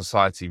centers in a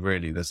society,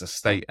 really. There's a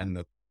state and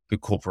the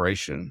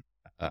corporation.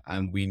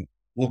 And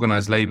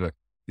organized labor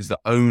is the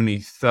only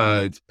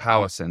third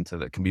power center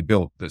that can be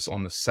built that's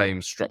on the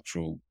same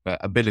structural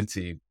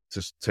ability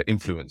to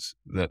influence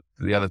that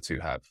the other two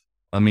have.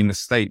 I mean, the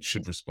state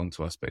should respond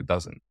to us, but it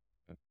doesn't.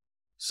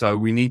 So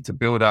we need to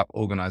build up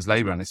organized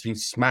labor, and it's been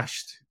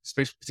smashed,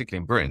 especially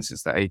particularly in Britain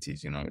since the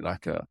 80s.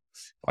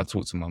 I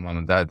talked to my mum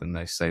and dad, and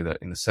they say that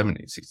in the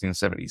 70s, 60s and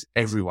 70s,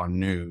 everyone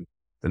knew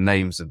the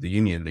names of the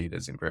union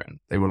leaders in Britain.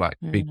 They were like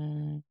big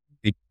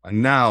people.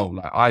 And now,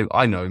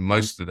 I know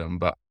most of them,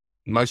 but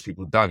most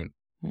people don't.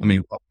 I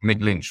mean,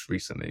 Mick Lynch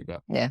recently,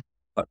 but yeah.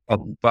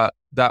 But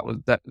that was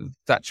that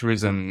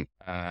Thatcherism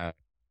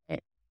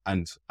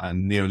and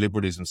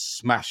neoliberalism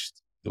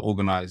smashed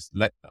organized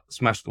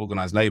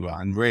labor,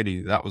 and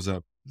really that was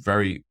a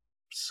very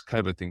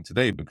clever thing to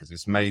do because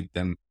it's made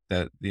them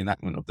the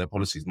enactment of their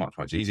policies much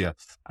easier,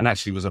 and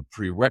actually was a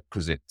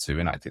prerequisite to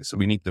enact it. So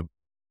we need to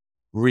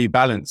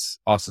rebalance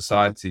our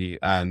society,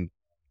 and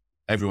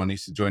everyone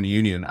needs to join a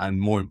union, and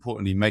more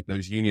importantly, make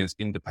those unions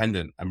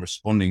independent and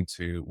responding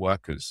to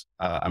workers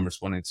and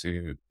responding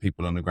to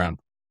people on the ground.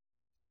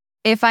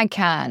 If I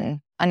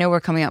can, I know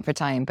we're coming up for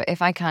time, but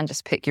if I can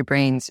just pick your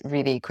brains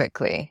really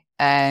quickly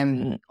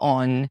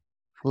on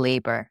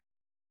Labour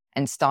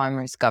and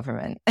Starmer's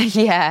government.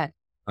 Yeah.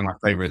 And my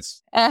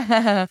favourites.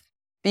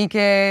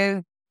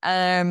 Because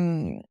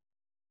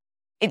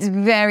it's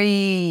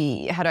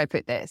very, how do I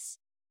put this?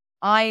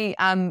 I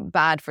am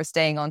bad for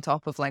staying on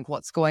top of like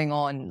what's going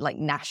on like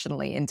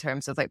nationally in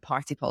terms of like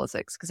party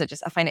politics,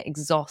 because I find it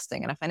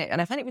exhausting, and I find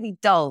it really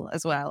dull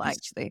as well,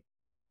 actually.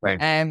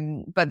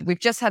 Right. But we've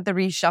just had the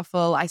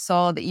reshuffle. I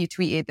saw that you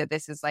tweeted that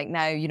this is like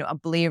now, a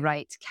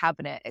Blairite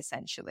cabinet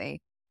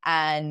essentially.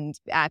 And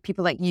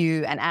people like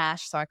you and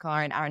Ash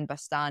Sarkar and Aaron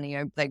Bastani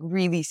are like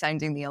really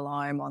sounding the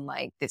alarm on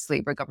like this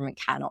Labour government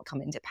cannot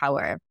come into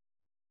power.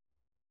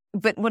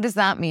 But what does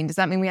that mean? Does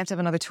that mean we have to have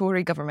another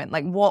Tory government?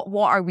 Like what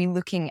are we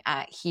looking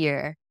at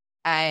here?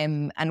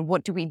 And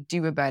what do we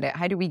do about it?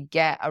 How do we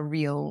get a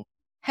real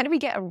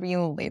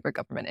Labour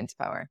government into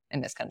power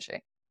in this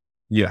country?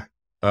 Yeah.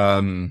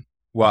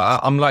 Well,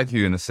 I'm like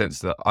you in the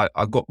sense that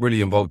I got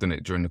really involved in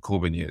it during the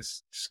Corbyn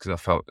years just because I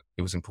felt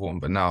it was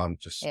important. But now I'm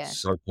just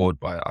so bored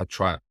by it.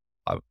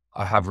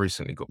 I have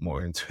recently got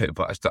more into it,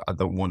 but I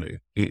don't want to.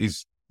 It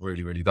is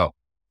really, really dull.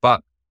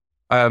 But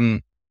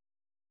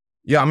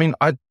yeah, I mean,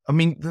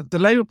 the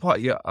Labour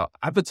Party are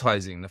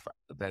advertising the fact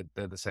that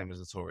they're the same as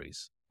the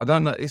Tories. I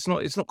don't know. It's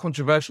not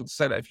controversial to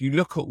say that. If you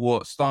look at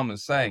what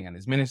Starmer's saying and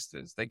his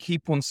ministers, they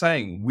keep on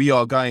saying we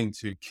are going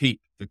to keep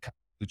the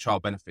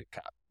child benefit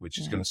cap, which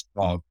is going to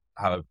starve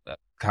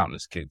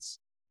countless kids.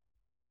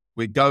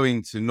 We're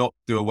going to not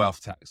do a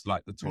wealth tax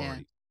like the Tories.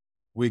 Yeah.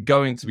 We're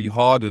going to be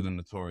harder than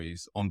the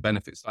Tories on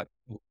benefits. Like,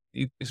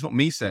 it's not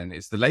me saying it,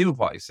 it's the Labour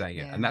Party saying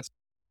it, and that's.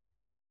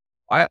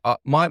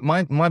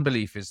 My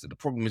belief is that the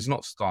problem is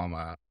not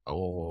Starmer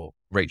or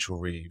Rachel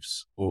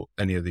Reeves or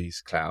any of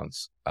these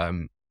clowns.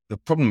 The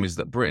problem is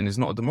that Britain is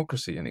not a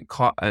democracy, and it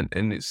can't,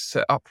 and it's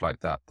set up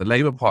like that. The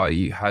Labour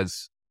Party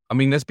has,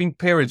 there's been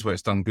periods where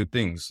it's done good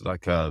things,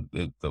 like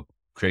the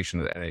creation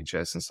of the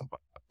NHS and stuff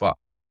like that, but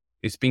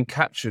it's been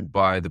captured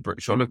by the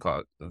British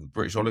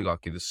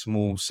oligarchy, the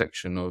small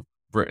section of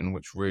Britain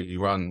which really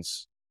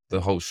runs the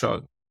whole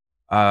show,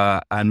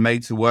 and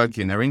made to work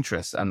in their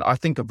interests. And I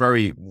think a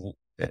very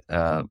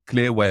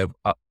clear way of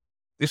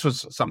this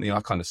was something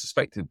I kind of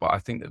suspected, but I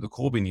think that the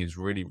Corbyn years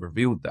really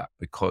revealed that,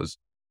 because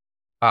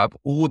out of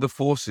all the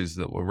forces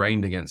that were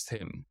raigned against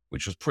him,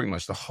 which was pretty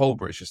much the whole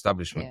British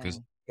establishment, because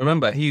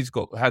remember, he's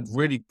had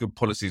really good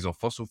policies on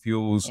fossil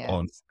fuels,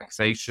 on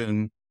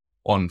taxation,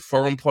 on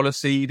foreign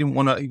policy. He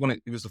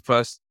was the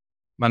first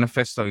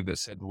manifesto that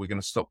said we're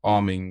going to stop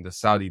arming the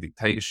Saudi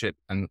dictatorship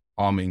and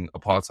arming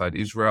apartheid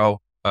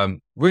Israel.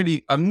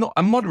 Really,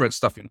 moderate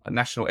stuff in a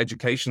national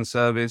education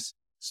service,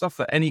 stuff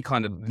that any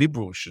kind of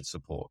liberal should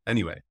support.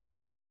 Anyway,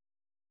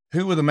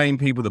 who were the main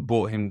people that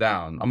brought him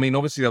down?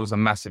 Obviously there was a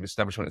massive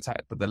establishment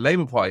attack, but the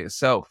Labour Party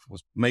itself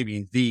was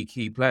maybe the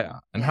key player.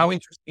 And how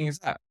interesting is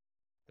that?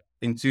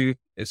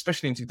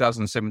 Especially in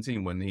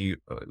 2017, when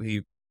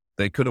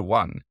they could have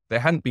won. There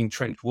hadn't been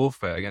trench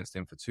warfare against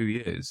him for 2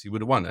 years. He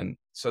would have won. And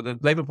so the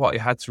Labour Party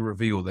had to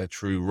reveal their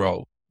true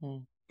role,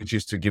 which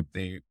is to give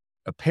the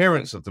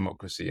appearance of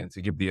democracy and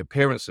to give the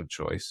appearance of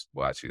choice.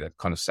 Well, actually, they've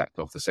kind of sacked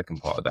off the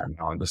second part of that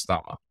now under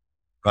Starmer.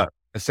 But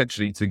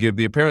essentially to give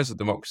the appearance of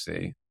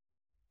democracy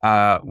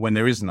when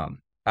there is none.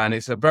 And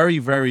it's a very,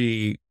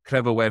 very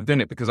clever way of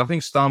doing it, because I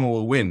think Starmer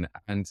will win.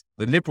 And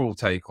the liberal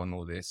take on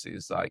all this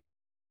is like,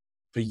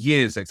 for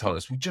years they told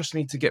us, we just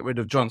need to get rid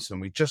of Johnson.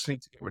 We just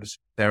need to get rid of...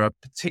 They're a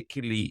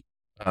particularly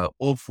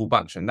awful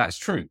bunch. And that's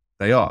true.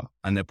 They are.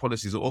 And their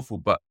policies are awful.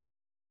 But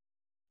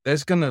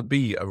there's going to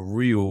be a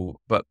real...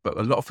 But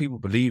a lot of people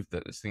believe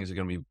that things are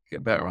going to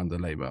get better under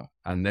Labour.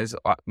 And there's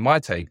my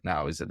take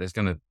now is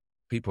that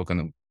people are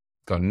going to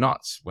go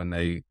nuts when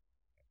they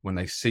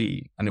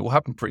see, and it will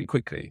happen pretty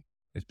quickly.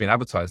 It's been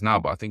advertised now,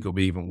 but I think it'll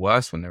be even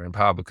worse when they're in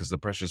power, because the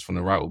pressures from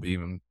the right will be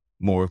even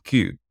more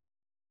acute.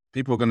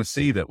 People are going to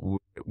see that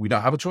we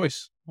don't have a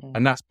choice,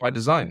 and that's by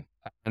design.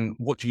 And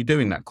what do you do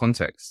in that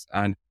context?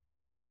 And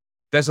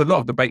there's a lot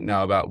of debate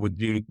now about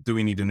do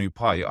we need a new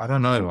party? I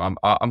don't know.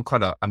 I'm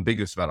kind of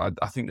ambiguous about it.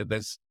 I think that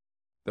there's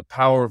the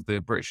power of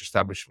the British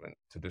establishment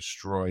to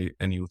destroy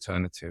any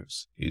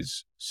alternatives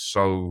is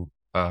so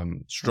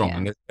strong,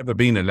 and there's never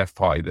been a left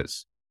party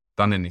that's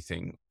done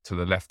anything to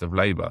the left of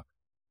Labour.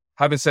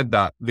 Having said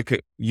that, look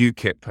at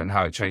UKIP and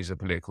how it changed the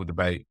political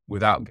debate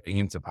without getting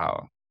into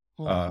power.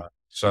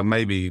 So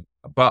maybe,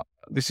 but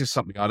this is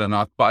something I don't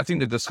know. But I think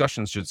the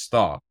discussions should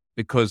start,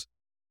 because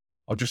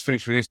I'll just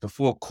finish with this.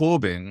 Before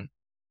Corbyn,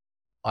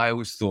 I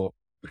always thought,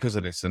 because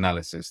of this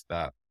analysis,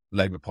 that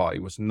Labour Party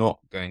was not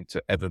going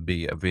to ever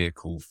be a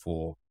vehicle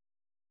for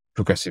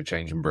progressive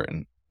change in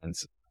Britain. And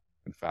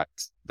in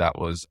fact, that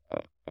was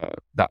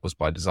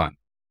by design.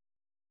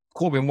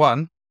 Corbyn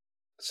won,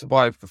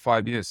 survived for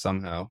 5 years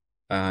somehow.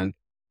 And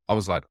I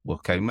was like, well,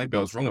 okay, maybe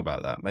I was wrong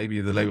about that. Maybe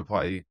the Labour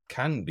Party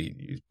can be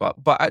used. But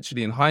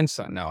actually, in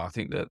hindsight now, I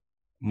think that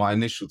my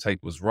initial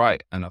take was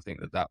right. And I think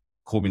that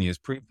Corbyn years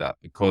proved that,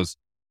 because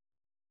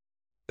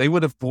they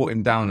would have brought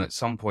him down at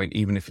some point,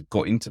 even if it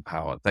got into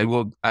power. They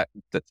will,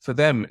 for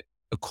them,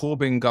 a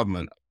Corbyn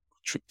government,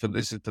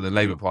 this is for the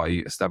Labour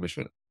Party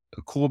establishment,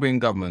 a Corbyn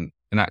government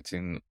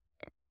enacting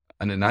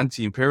an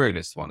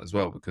anti-imperialist one as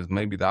well, because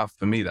maybe that,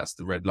 for me, that's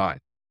the red line.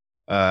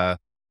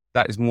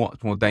 That is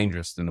much more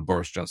dangerous than a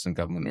Boris Johnson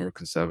government or a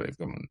Conservative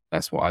government.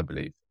 That's what I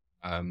believe.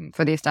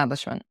 For the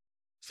establishment.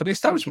 For the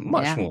establishment,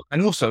 much more.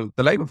 And also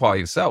the Labour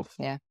Party itself.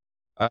 Yeah.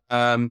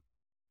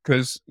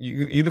 Because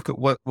you look at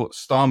who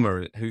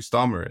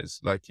Starmer is,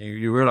 like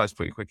you realise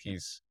pretty quick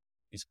he's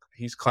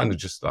kind of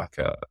just like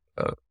a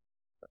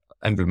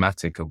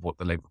emblematic of what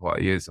the Labour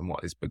Party is and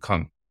what it's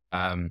become.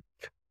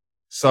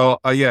 So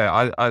I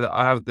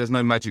have. There's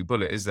no magic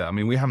bullet, is there? I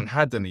mean, we haven't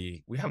had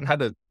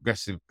an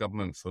aggressive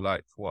government for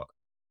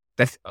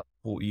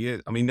 40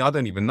 years. I mean, I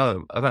don't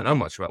know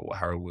much about what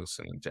Harold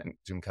Wilson and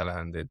Jim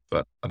Callaghan did,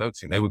 but I don't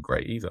think they were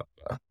great either.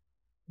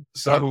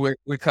 So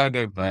we're kind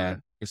of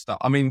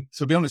I mean,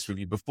 to be honest with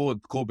you, before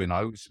Corbyn, I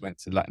always went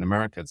to Latin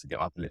America to get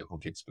my political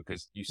gigs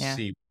because you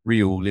see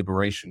real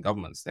liberation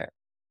governments there.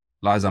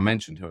 Like, as I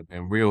mentioned, who are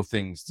doing real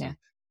things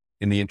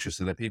in the interest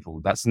of their people.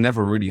 That's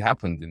never really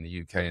happened in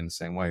the UK in the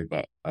same way.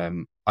 But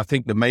I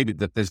think that maybe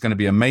that there's going to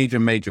be a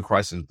major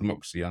crisis of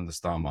democracy under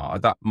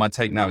Starmer. My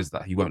take now is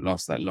that he won't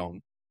last that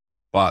long,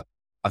 but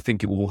I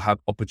think it will have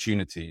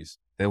opportunities.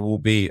 There will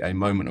be a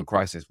moment of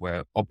crisis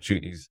where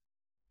opportunities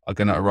are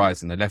going to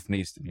arise, and the left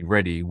needs to be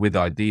ready with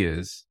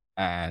ideas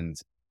and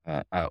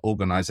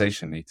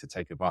organizationally to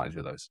take advantage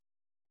of those.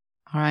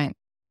 All right.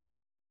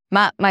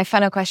 Matt, my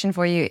final question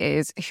for you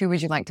is, who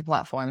would you like to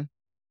platform?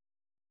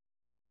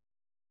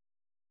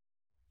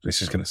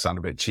 This is going to sound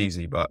a bit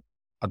cheesy, but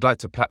I'd like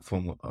to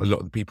platform a lot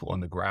of the people on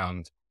the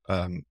ground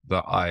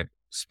that I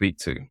speak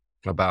to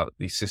about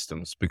these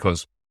systems,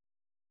 because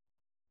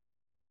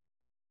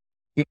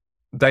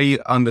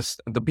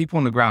the people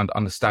on the ground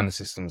understand the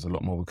systems a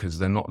lot more, because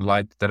they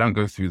don't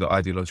go through the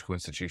ideological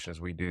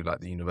institutions we do, like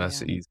the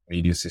universities,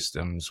 media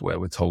systems, where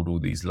we're told all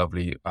these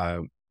lovely,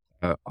 all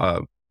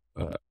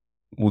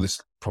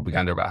this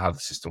propaganda about how the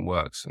system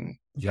works, and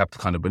you have to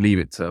kind of believe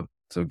it to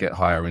get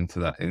higher into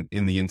that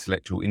in the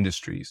intellectual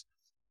industries.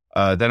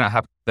 They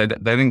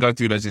didn't go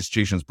through those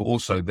institutions, but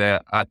also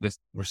they're at the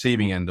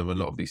receiving end of a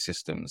lot of these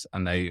systems,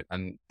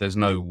 and there's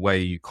no way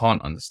you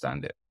can't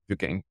understand it. You're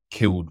getting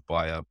killed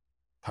by a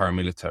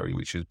paramilitary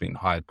which has been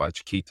hired by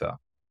Chiquita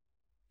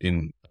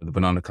in the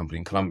banana company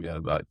in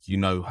Colombia. But you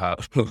know how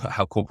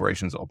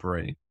corporations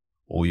operate,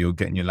 or you're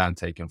getting your land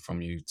taken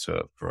from you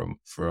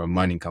for a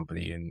mining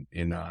company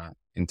in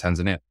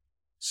Tanzania.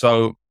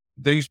 So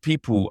these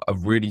people are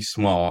really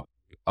smart,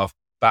 are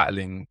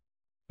battling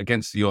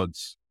against the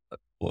odds,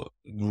 or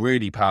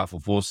really powerful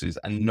forces,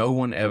 and no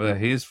one ever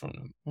hears from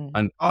them.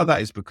 And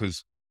that is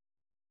because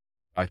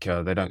a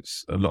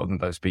lot of them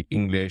don't speak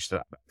English, they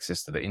don't have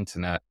access to the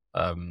internet.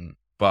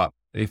 But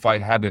if I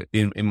had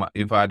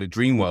if I had a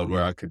dream world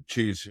where I could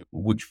choose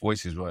which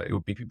voices were, it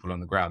would be people on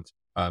the ground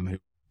who are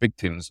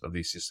victims of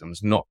these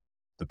systems, not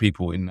the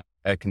people in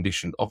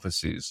air-conditioned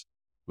offices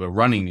who are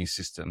running these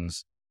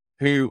systems,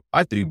 who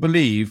I do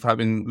believe,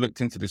 having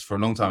looked into this for a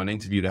long time and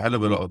interviewed a hell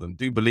of a lot of them,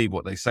 do believe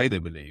what they say they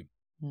believe.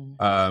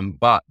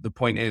 But the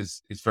point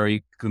is, it's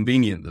very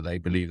convenient that they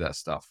believe that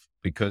stuff,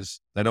 because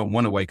they don't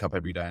want to wake up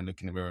every day and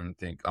look in the mirror and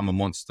think, I'm a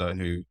monster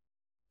who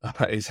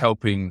is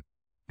helping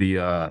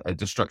the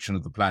destruction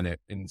of the planet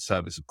in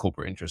service of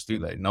corporate interests, do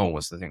they? No one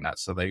wants to think that.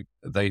 So they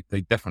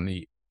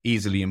definitely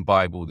easily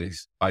imbibe all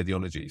these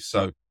ideologies.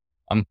 So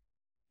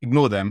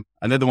ignore them.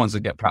 And they're the ones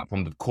that get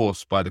platformed, of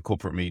course, by the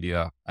corporate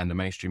media and the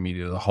mainstream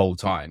media the whole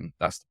time.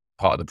 That's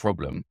part of the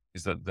problem,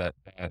 is that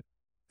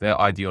their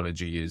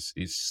ideology is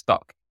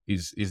stuck,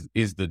 is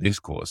the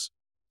discourse.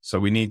 So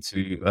we need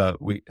to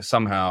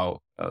somehow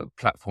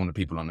platform the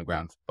people on the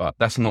ground, but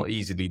that's not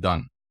easily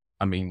done.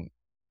 I mean,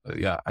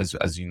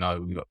 as you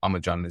know, I'm a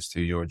journalist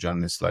too. You're a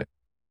journalist. Like,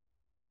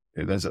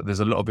 there's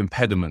a lot of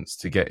impediments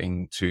to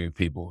getting to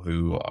people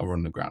who are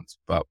on the ground,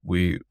 but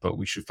we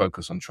should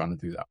focus on trying to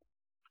do that.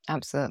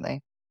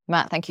 Absolutely.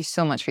 Matt, thank you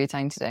so much for your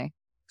time today.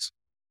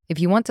 If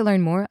you want to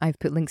learn more, I've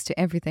put links to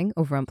everything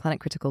over on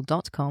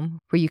planetcritical.com,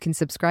 where you can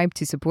subscribe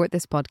to support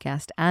this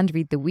podcast and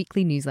read the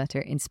weekly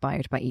newsletter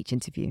inspired by each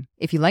interview.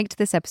 If you liked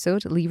this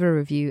episode, leave a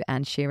review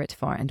and share it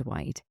far and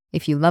wide.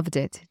 If you loved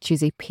it,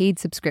 choose a paid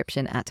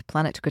subscription at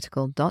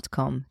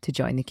planetcritical.com to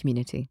join the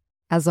community.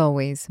 As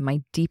always,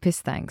 my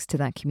deepest thanks to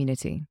that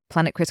community.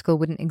 Planet Critical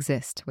wouldn't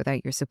exist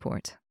without your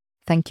support.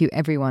 Thank you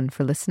everyone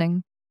for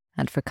listening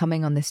and for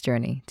coming on this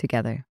journey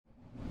together.